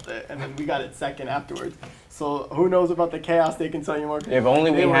Kevin felt it, and then we got it second afterwards. So who knows about the chaos? They can tell you more. If only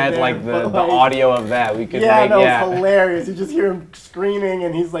we had like the audio of that, we could. It's hilarious. You just hear him screaming,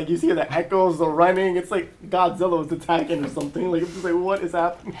 and he's like, you see the echoes, the running. It's like Godzilla was attacking or something. Like, I'm just like, what is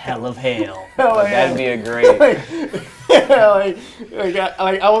happening? Hell of hail. That'd be a great.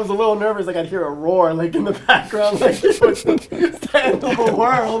 I was a little nervous. Like I'd hear a roar, like in the background, like it was the end of the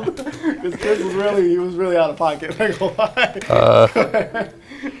world. Because Chris was really out of pocket.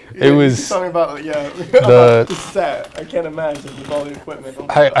 It was talking about the set. I can't imagine with all the equipment.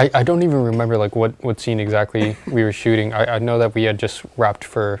 I don't even remember like what scene exactly we were shooting. I know that we just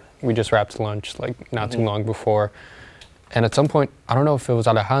wrapped lunch like not too long before, And at some point, I don't know if it was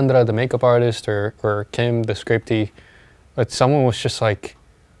Alejandra, the makeup artist, or Kim, the scriptie, but someone was just like,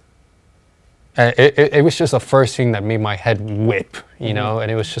 it was just the first thing that made my head whip, you know,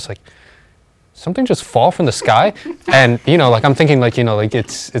 and it was just like, something just fall from the sky, and you know, like I'm thinking, like, you know, like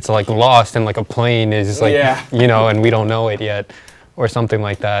it's like lost, and like a plane is like, you know, and we don't know it yet, or something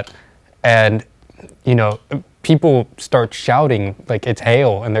like that, and you know, people start shouting like it's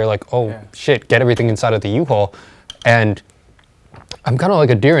hail, and they're like, oh shit, get everything inside of the U-Haul, and I'm kind of like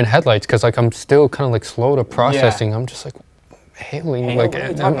a deer in headlights, because like I'm still kind of like slow to processing. I'm just like, hailing, Hail? like What are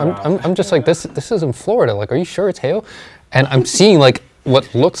you talking about? I'm just like, this is in Florida, like, are you sure it's hail? And I'm seeing like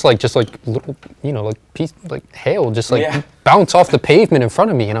what looks like just like little, you know, like piece, like hail just like bounce off the pavement in front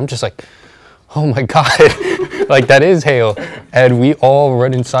of me, and I'm just like, oh my god, like that is hail. And we all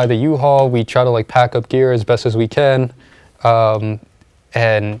run inside the U-Haul. We try to like pack up gear as best as we can,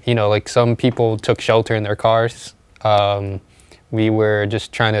 and you know, like some people took shelter in their cars. We were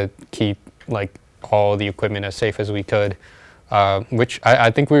just trying to keep like all the equipment as safe as we could, which I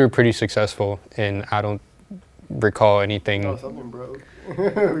think we were pretty successful in. I don't recall anything. Oh, something broke.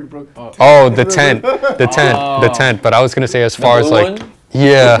 We broke the tent. Oh, the tent. But I was gonna say, as far as like, one?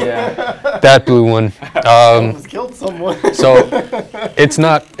 yeah, that blue one. Almost killed someone. So it's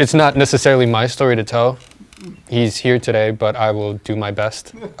not necessarily my story to tell. He's here today, but I will do my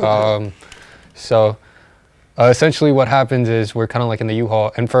best. So essentially what happens is we're kind of like in the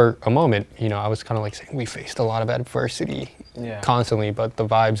U-Haul, and for a moment, you know, I was kind of like saying we faced a lot of adversity constantly, but the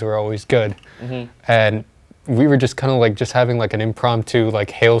vibes were always good. And we were just kind of like just having like an impromptu like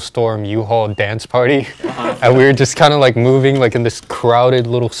hailstorm U-Haul dance party. And we were just kind of like moving like in this crowded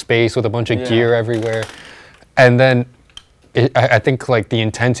little space with a bunch of gear everywhere. And then I think like the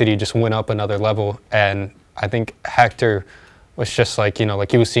intensity just went up another level, and I think Hector was just like, you know,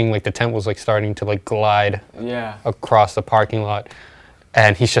 like he was seeing like the tent was like starting to like glide across the parking lot,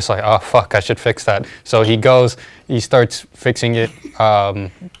 and he's just like, oh fuck, I should fix that. So he goes, he starts fixing it,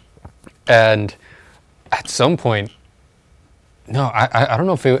 and at some point, no, I don't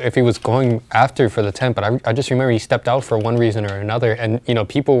know if he was going after for the tent, but I just remember he stepped out for one reason or another, and you know,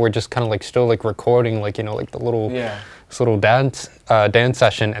 people were just kind of like still like recording, like, you know, like the little this little dance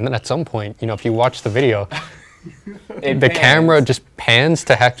session, and then at some point, you know, if you watch the video, the camera just pans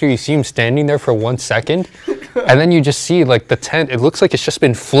to Hector. You see him standing there for 1 second, and then you just see like the tent. It looks like it's just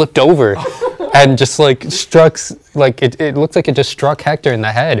been flipped over, and just like struck, like it looks like it just struck Hector in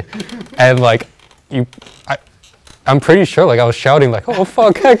the head, and like I'm pretty sure like I was shouting like, oh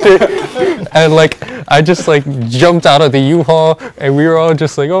fuck Hector, and like I just like jumped out of the U-Haul, and we were all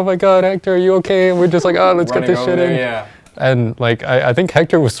just like, oh my god Hector, are you okay? And we're just like, oh, let's get this shit in. And like I think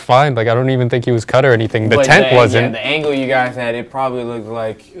Hector was fine. Like I don't even think he was cut or anything. The tent wasn't. Yeah, the angle you guys had, it probably looked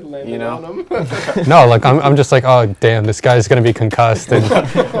like, you know. No, like I'm just like, oh damn, this guy's gonna be concussed. And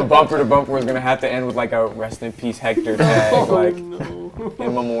Bumper to bumper was gonna have to end with like a rest in peace Hector tag, like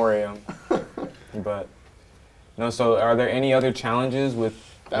in memoriam. But no, so are there any other challenges with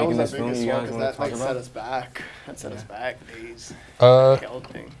making this film you guys want to talk about? That set us back. That set us back days.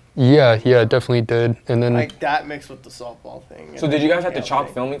 Thing. Yeah, it definitely did. And then like that mixed with the softball thing. So did you guys have to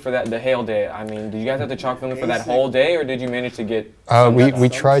chalk filming for that, the hail day? I mean, did you guys have to chalk filming for that whole day, or did you manage to get? We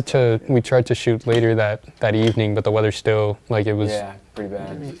tried to shoot later that evening, but the weather still, like, it was pretty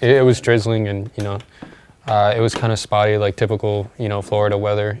bad. It was drizzling, and you know, it was kind of spotty, like typical, you know, Florida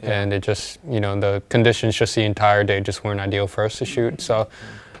weather, and it just, you know, the conditions just the entire day just weren't ideal for us to shoot. So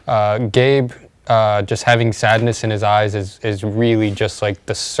Gabe, just having sadness in his eyes is really just like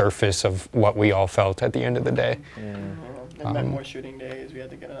the surface of what we all felt at the end of the day. It meant more shooting days. We had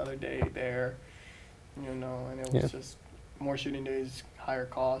to get another day there, you know, and it was just more shooting days, higher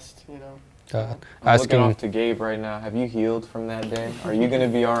cost, you know. I'm looking off to Gabe right now. Have you healed from that day? Are you gonna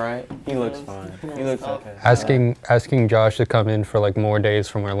be all right? He looks fine. He looks okay. Asking Josh to come in for like more days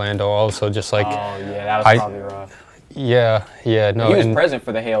from Orlando also just like. Oh yeah, that was probably rough. Yeah, no. He was present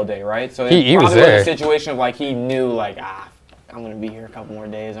for the hail day, right? So he was there. Was a situation of like he knew like I'm gonna be here a couple more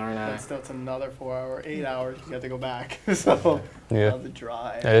days, aren't I? But still, it's another 8 hours. You have to go back. So another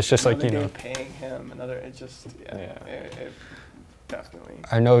drive. Yeah, it's just like, you know, paying him another. It just it definitely.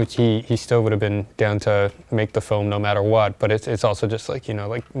 I know he still would have been down to make the film no matter what, but it's also just like, you know,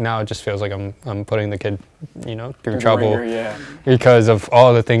 like now it just feels like I'm putting the kid, you know, through trouble because of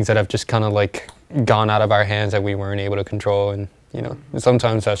all the things that have just kind of like gone out of our hands that we weren't able to control, and you know,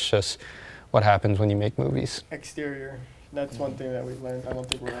 sometimes that's just what happens when you make movies. Exterior. That's one thing that we've learned. I don't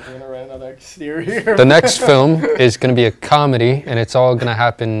think we're ever going to write another exterior. The next film is going to be a comedy, and it's all going to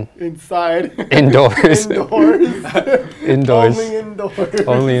happen inside. Indoors. Indoors. Indoors.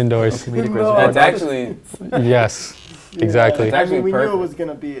 Only indoors. Only indoors. That's actually... Yes. exactly. It's I actually mean, we knew it perfect. was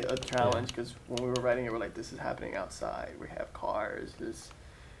gonna be a challenge because when we were writing it, we're like, this is happening outside. We have cars, there's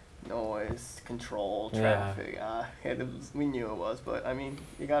noise, control, Yeah. traffic. We knew it was, but I mean,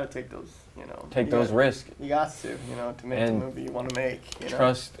 you gotta take those, Take you those gotta- risks. You got to, to make the And movie you want to make.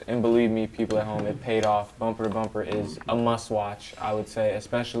 Trust and believe me, people at home, it paid off. Bumper to Bumper is a must-watch, I would say,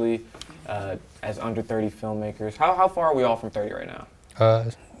 especially as under 30 filmmakers. How far are we all from 30 right now?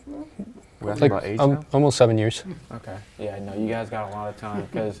 We're asking Like about age now? almost 7 years. Okay. Yeah, no, you guys got a lot of time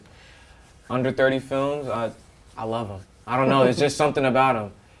because under 30 films, I love them. I don't know, it's just something about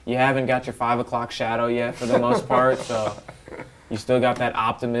them. You haven't got your 5 o'clock shadow yet for the most part, so you still got that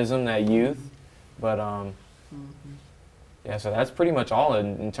optimism, that youth. But yeah, so that's pretty much all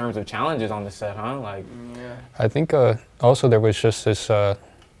in terms of challenges on the set, huh? Like, Yeah. I think also there was just this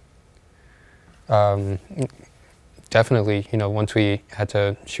definitely, once we had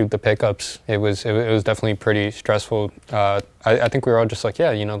to shoot the pickups, it was definitely pretty stressful. I think we were all just like,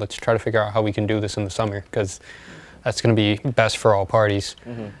 yeah, let's try to figure out how we can do this in the summer because that's going to be best for all parties.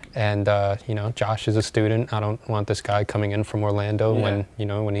 mm-hmm. And Josh is a student. I don't want this guy coming in from Orlando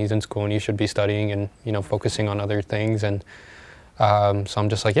Yeah. when he's in school and he should be studying and focusing on other things. And so I'm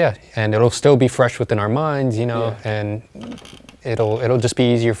just like, yeah, and it'll still be fresh within our minds, Yeah. and it'll just be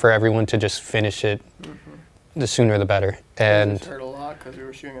easier for everyone to just finish it. The sooner the better. And It hurt a lot because we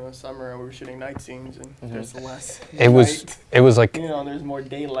were shooting in the summer and we were shooting night scenes and there's less. it was like there's more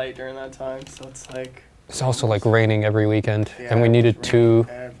daylight during that time, so it's like. it's also like raining every weekend, Yeah, and we it needed was raining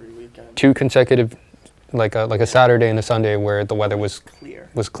every weekend. two consecutive, like a Saturday and a Sunday where the weather was clear.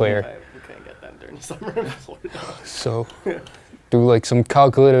 clear. Right, we couldn't get that during the summer in Florida. So through like some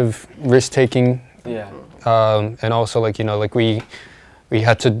calculative risk taking, Yeah. and also like we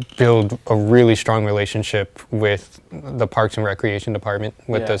had to build a really strong relationship with the Parks and Recreation Department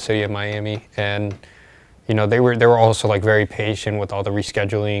with Yeah. the city of Miami, and they were also like very patient with all the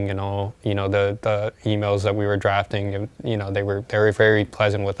rescheduling and all the emails that we were drafting, and they were very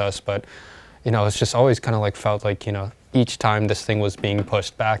pleasant with us, but it's just always kind of like felt like each time this thing was being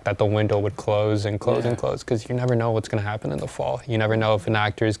pushed back that the window would close and close and close, because you never know what's going to happen in the fall. You never know if an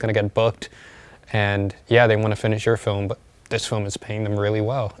actor is going to get booked, and yeah, they want to finish your film, but this film is paying them really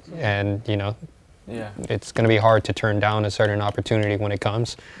well, and Yeah. it's going to be hard to turn down a certain opportunity when it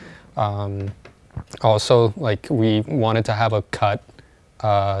comes. Also, like, we wanted to have a cut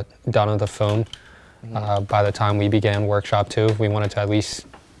done of the film by the time we began workshop 2. We wanted to at least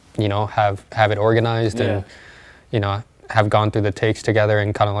have it organized and have gone through the takes together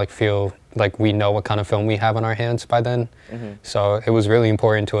and kind of like feel like we know what kind of film we have on our hands by then. So it was really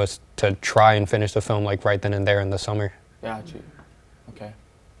important to us to try and finish the film like right then and there in the summer. Got you. Okay.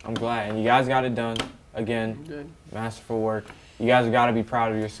 I'm glad. And you guys got it done. Again, Good. masterful work. You guys got to be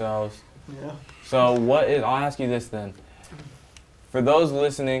proud of yourselves. Yeah. So I'll ask you this then. For those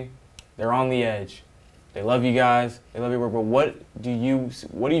listening, they're on the edge. They love you guys. They love your work. But what are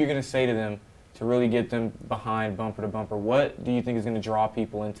you going to say to them to really get them behind Bumper to Bumper? What do you think is going to draw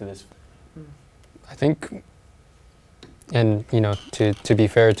people into this? I think, and to be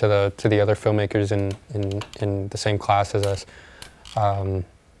fair to the other filmmakers in the same class as us,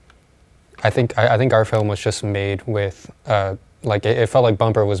 I think our film was just made with like it felt like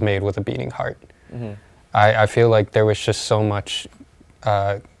Bumper was made with a beating heart. I feel like there was just so much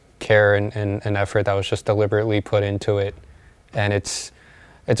care and effort that was just deliberately put into it, and it's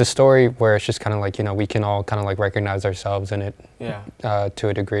a story where it's just kind of like we can all kind of like recognize ourselves in it. Yeah. To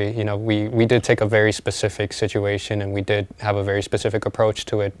a degree, we did take a very specific situation and we did have a very specific approach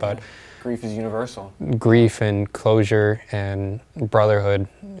to it, but Grief is universal. grief and closure and brotherhood,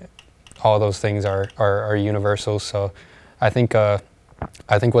 all those things are universal. So I think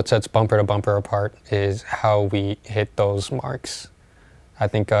what sets Bumper to Bumper apart is how we hit those marks. I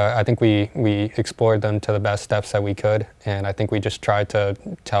think we explored them to the best depths that we could, and I think we just tried to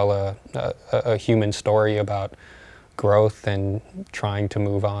tell a human story about growth and trying to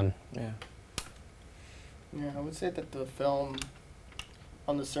move on. Yeah. Yeah, I would say that the film,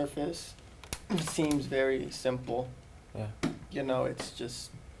 on the surface, seems very simple. Yeah. It's just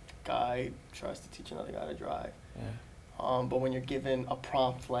guy tries to teach another guy to drive. Yeah. But when you're given a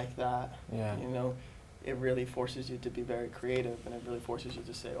prompt like that, Yeah. it really forces you to be very creative, and it really forces you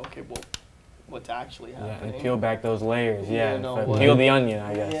to say, okay, well, what's actually Yeah. happening? And peel back those layers. Yeah. what- Peel the onion,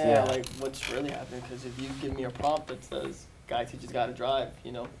 I guess. Yeah, like what's really happening? Because if you give me a prompt that says guy teaches guy to drive,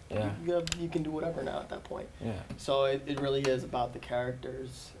 Yeah. you can do whatever now at that point. Yeah. So it really is about the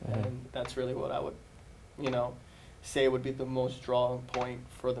characters, Mhm. and that's really what I would, say would be the most drawing point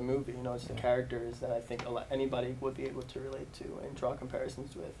for the movie. It's the Yeah. characters that I think anybody would be able to relate to and draw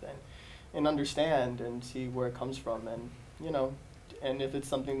comparisons with, and and understand and see where it comes from, and and if it's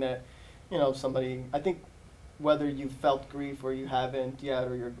something that somebody, I think, whether you felt grief or you haven't yet,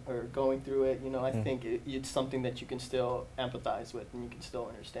 or you're going through it, I think it's something that you can still empathize with and you can still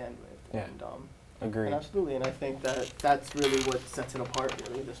understand with. Yeah. And, Agreed. And absolutely, and I think that's really what sets it apart,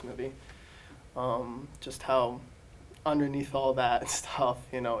 really, this movie. Just how underneath all that stuff,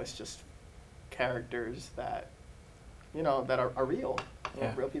 it's just characters that, that are real,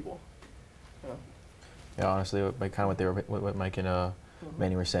 real people. Yeah, honestly, what Mike and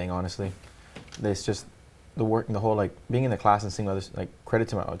Manny were saying, honestly, it's just the work, the whole, like, being in the class and seeing others, like, credit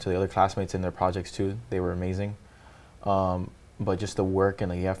to the other classmates in their projects too. They were amazing. But just the work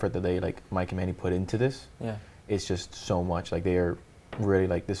and the effort that they, like, Mike and Manny put into this, it's just so much. Like, they are really,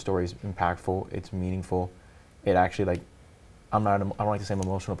 like, this story is impactful. It's meaningful. It actually, like, I don't like to say I'm an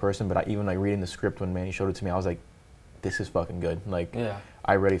emotional person, but even, like, reading the script when Manny showed it to me, I was like, this is fucking good. Like,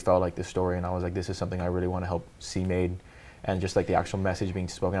 I really felt like this story, and I was like, this is something I really want to help see made. And just, like, the actual message being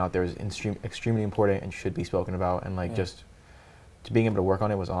spoken out there is extremely important and should be spoken about. And, like, just to being able to work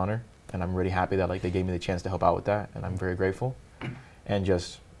on it was an honor. And I'm really happy that, like, they gave me the chance to help out with that. And I'm very grateful. And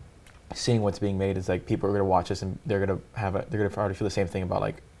just seeing what's being made is, like, people are going to watch this and they're going to already feel the same thing about,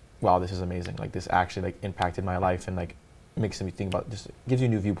 like, wow, this is amazing. Like, this actually, like, impacted my life and, like, makes me think about, just gives you a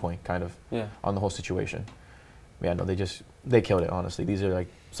new viewpoint kind of on the whole situation. Yeah, no, they killed it, honestly. These are, like,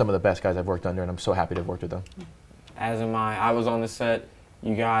 some of the best guys I've worked under, and I'm so happy to have worked with them. As am I. I was on the set.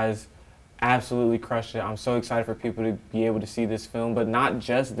 You guys absolutely crushed it. I'm so excited for people to be able to see this film, but not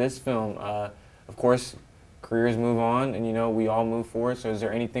just this film. Of course, careers move on, and, we all move forward. So is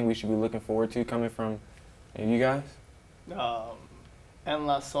there anything we should be looking forward to coming from any of you guys? En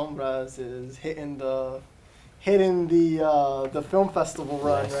Las Sombras is hitting the film festival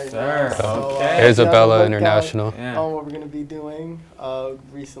run right now. So, Isabella International. On what we're going to be doing.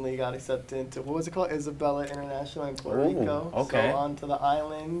 Recently got accepted into, what was it called? Isabella International in Puerto Rico. Okay. So on to the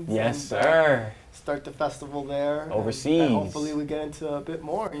islands. Yes, sir. Start the festival there. Overseas. And hopefully we get into a bit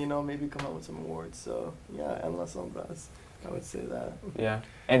more, maybe come out with some awards. So, yeah, En Las Sombras. I would say that. Yeah.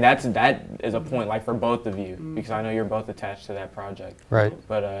 And that is a point, like, for both of you, because I know you're both attached to that project. Right.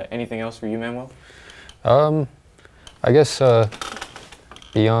 But anything else for you, Manuel? I guess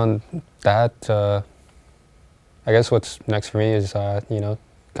beyond that, I guess what's next for me is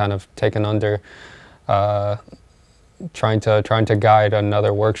kind of taking under, trying to guide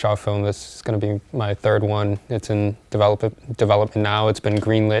another workshop film. This is going to be my third one. It's in development now. It's been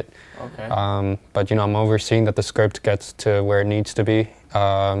greenlit. Okay. But I'm overseeing that the script gets to where it needs to be,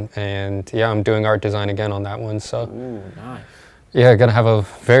 and I'm doing art design again on that one. So. Ooh, nice. Yeah, gonna have a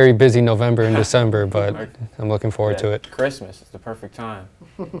very busy November and December, but I'm looking forward to it. Christmas is the perfect time.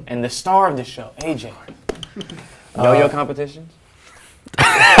 And the star of the show, AJ. Yo-yo competitions?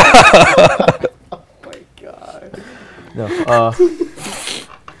 Oh my God. No.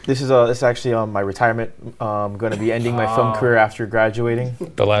 This is actually my retirement. I'm going to be ending my film career after graduating.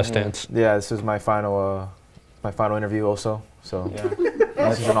 The Last Dance. Yeah, this is my final interview also. So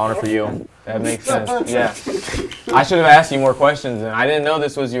this is an honor for you. That makes sense. Yeah. I should have asked you more questions, and I didn't know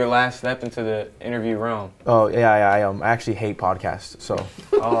this was your last step into the interview realm. Oh yeah, I actually hate podcasts. So.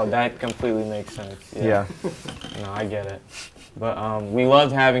 Oh, that completely makes sense. Yeah. No, I get it. But we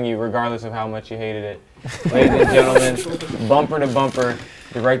loved having you, regardless of how much you hated it. Ladies and gentlemen, Bumper to Bumper,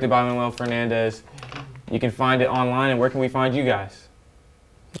 directed by Manuel Fernandez. You can find it online, and where can we find you guys?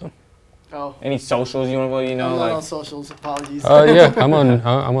 Oh. Any socials you want to, I'm not on socials. Apologies. Yeah, I'm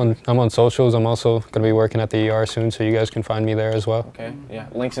on socials. I'm also going to be working at the ER soon, so you guys can find me there as well. Okay. Yeah.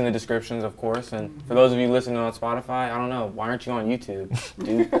 Links in the descriptions, of course. And for those of you listening on Spotify, I don't know, why aren't you on YouTube,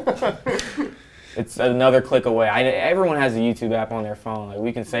 dude? It's another click away. Everyone has a YouTube app on their phone. Like,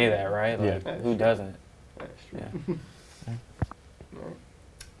 we can say that, right? Like, who doesn't? Yeah.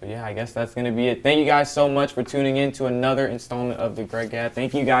 But yeah, I guess that's going to be it. Thank you guys so much for tuning in to another installment of The Greg Gab.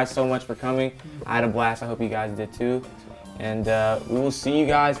 Thank you guys so much for coming. I had a blast. I hope you guys did too. And we will see you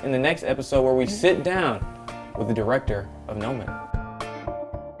guys in the next episode where we sit down with the director of No Man.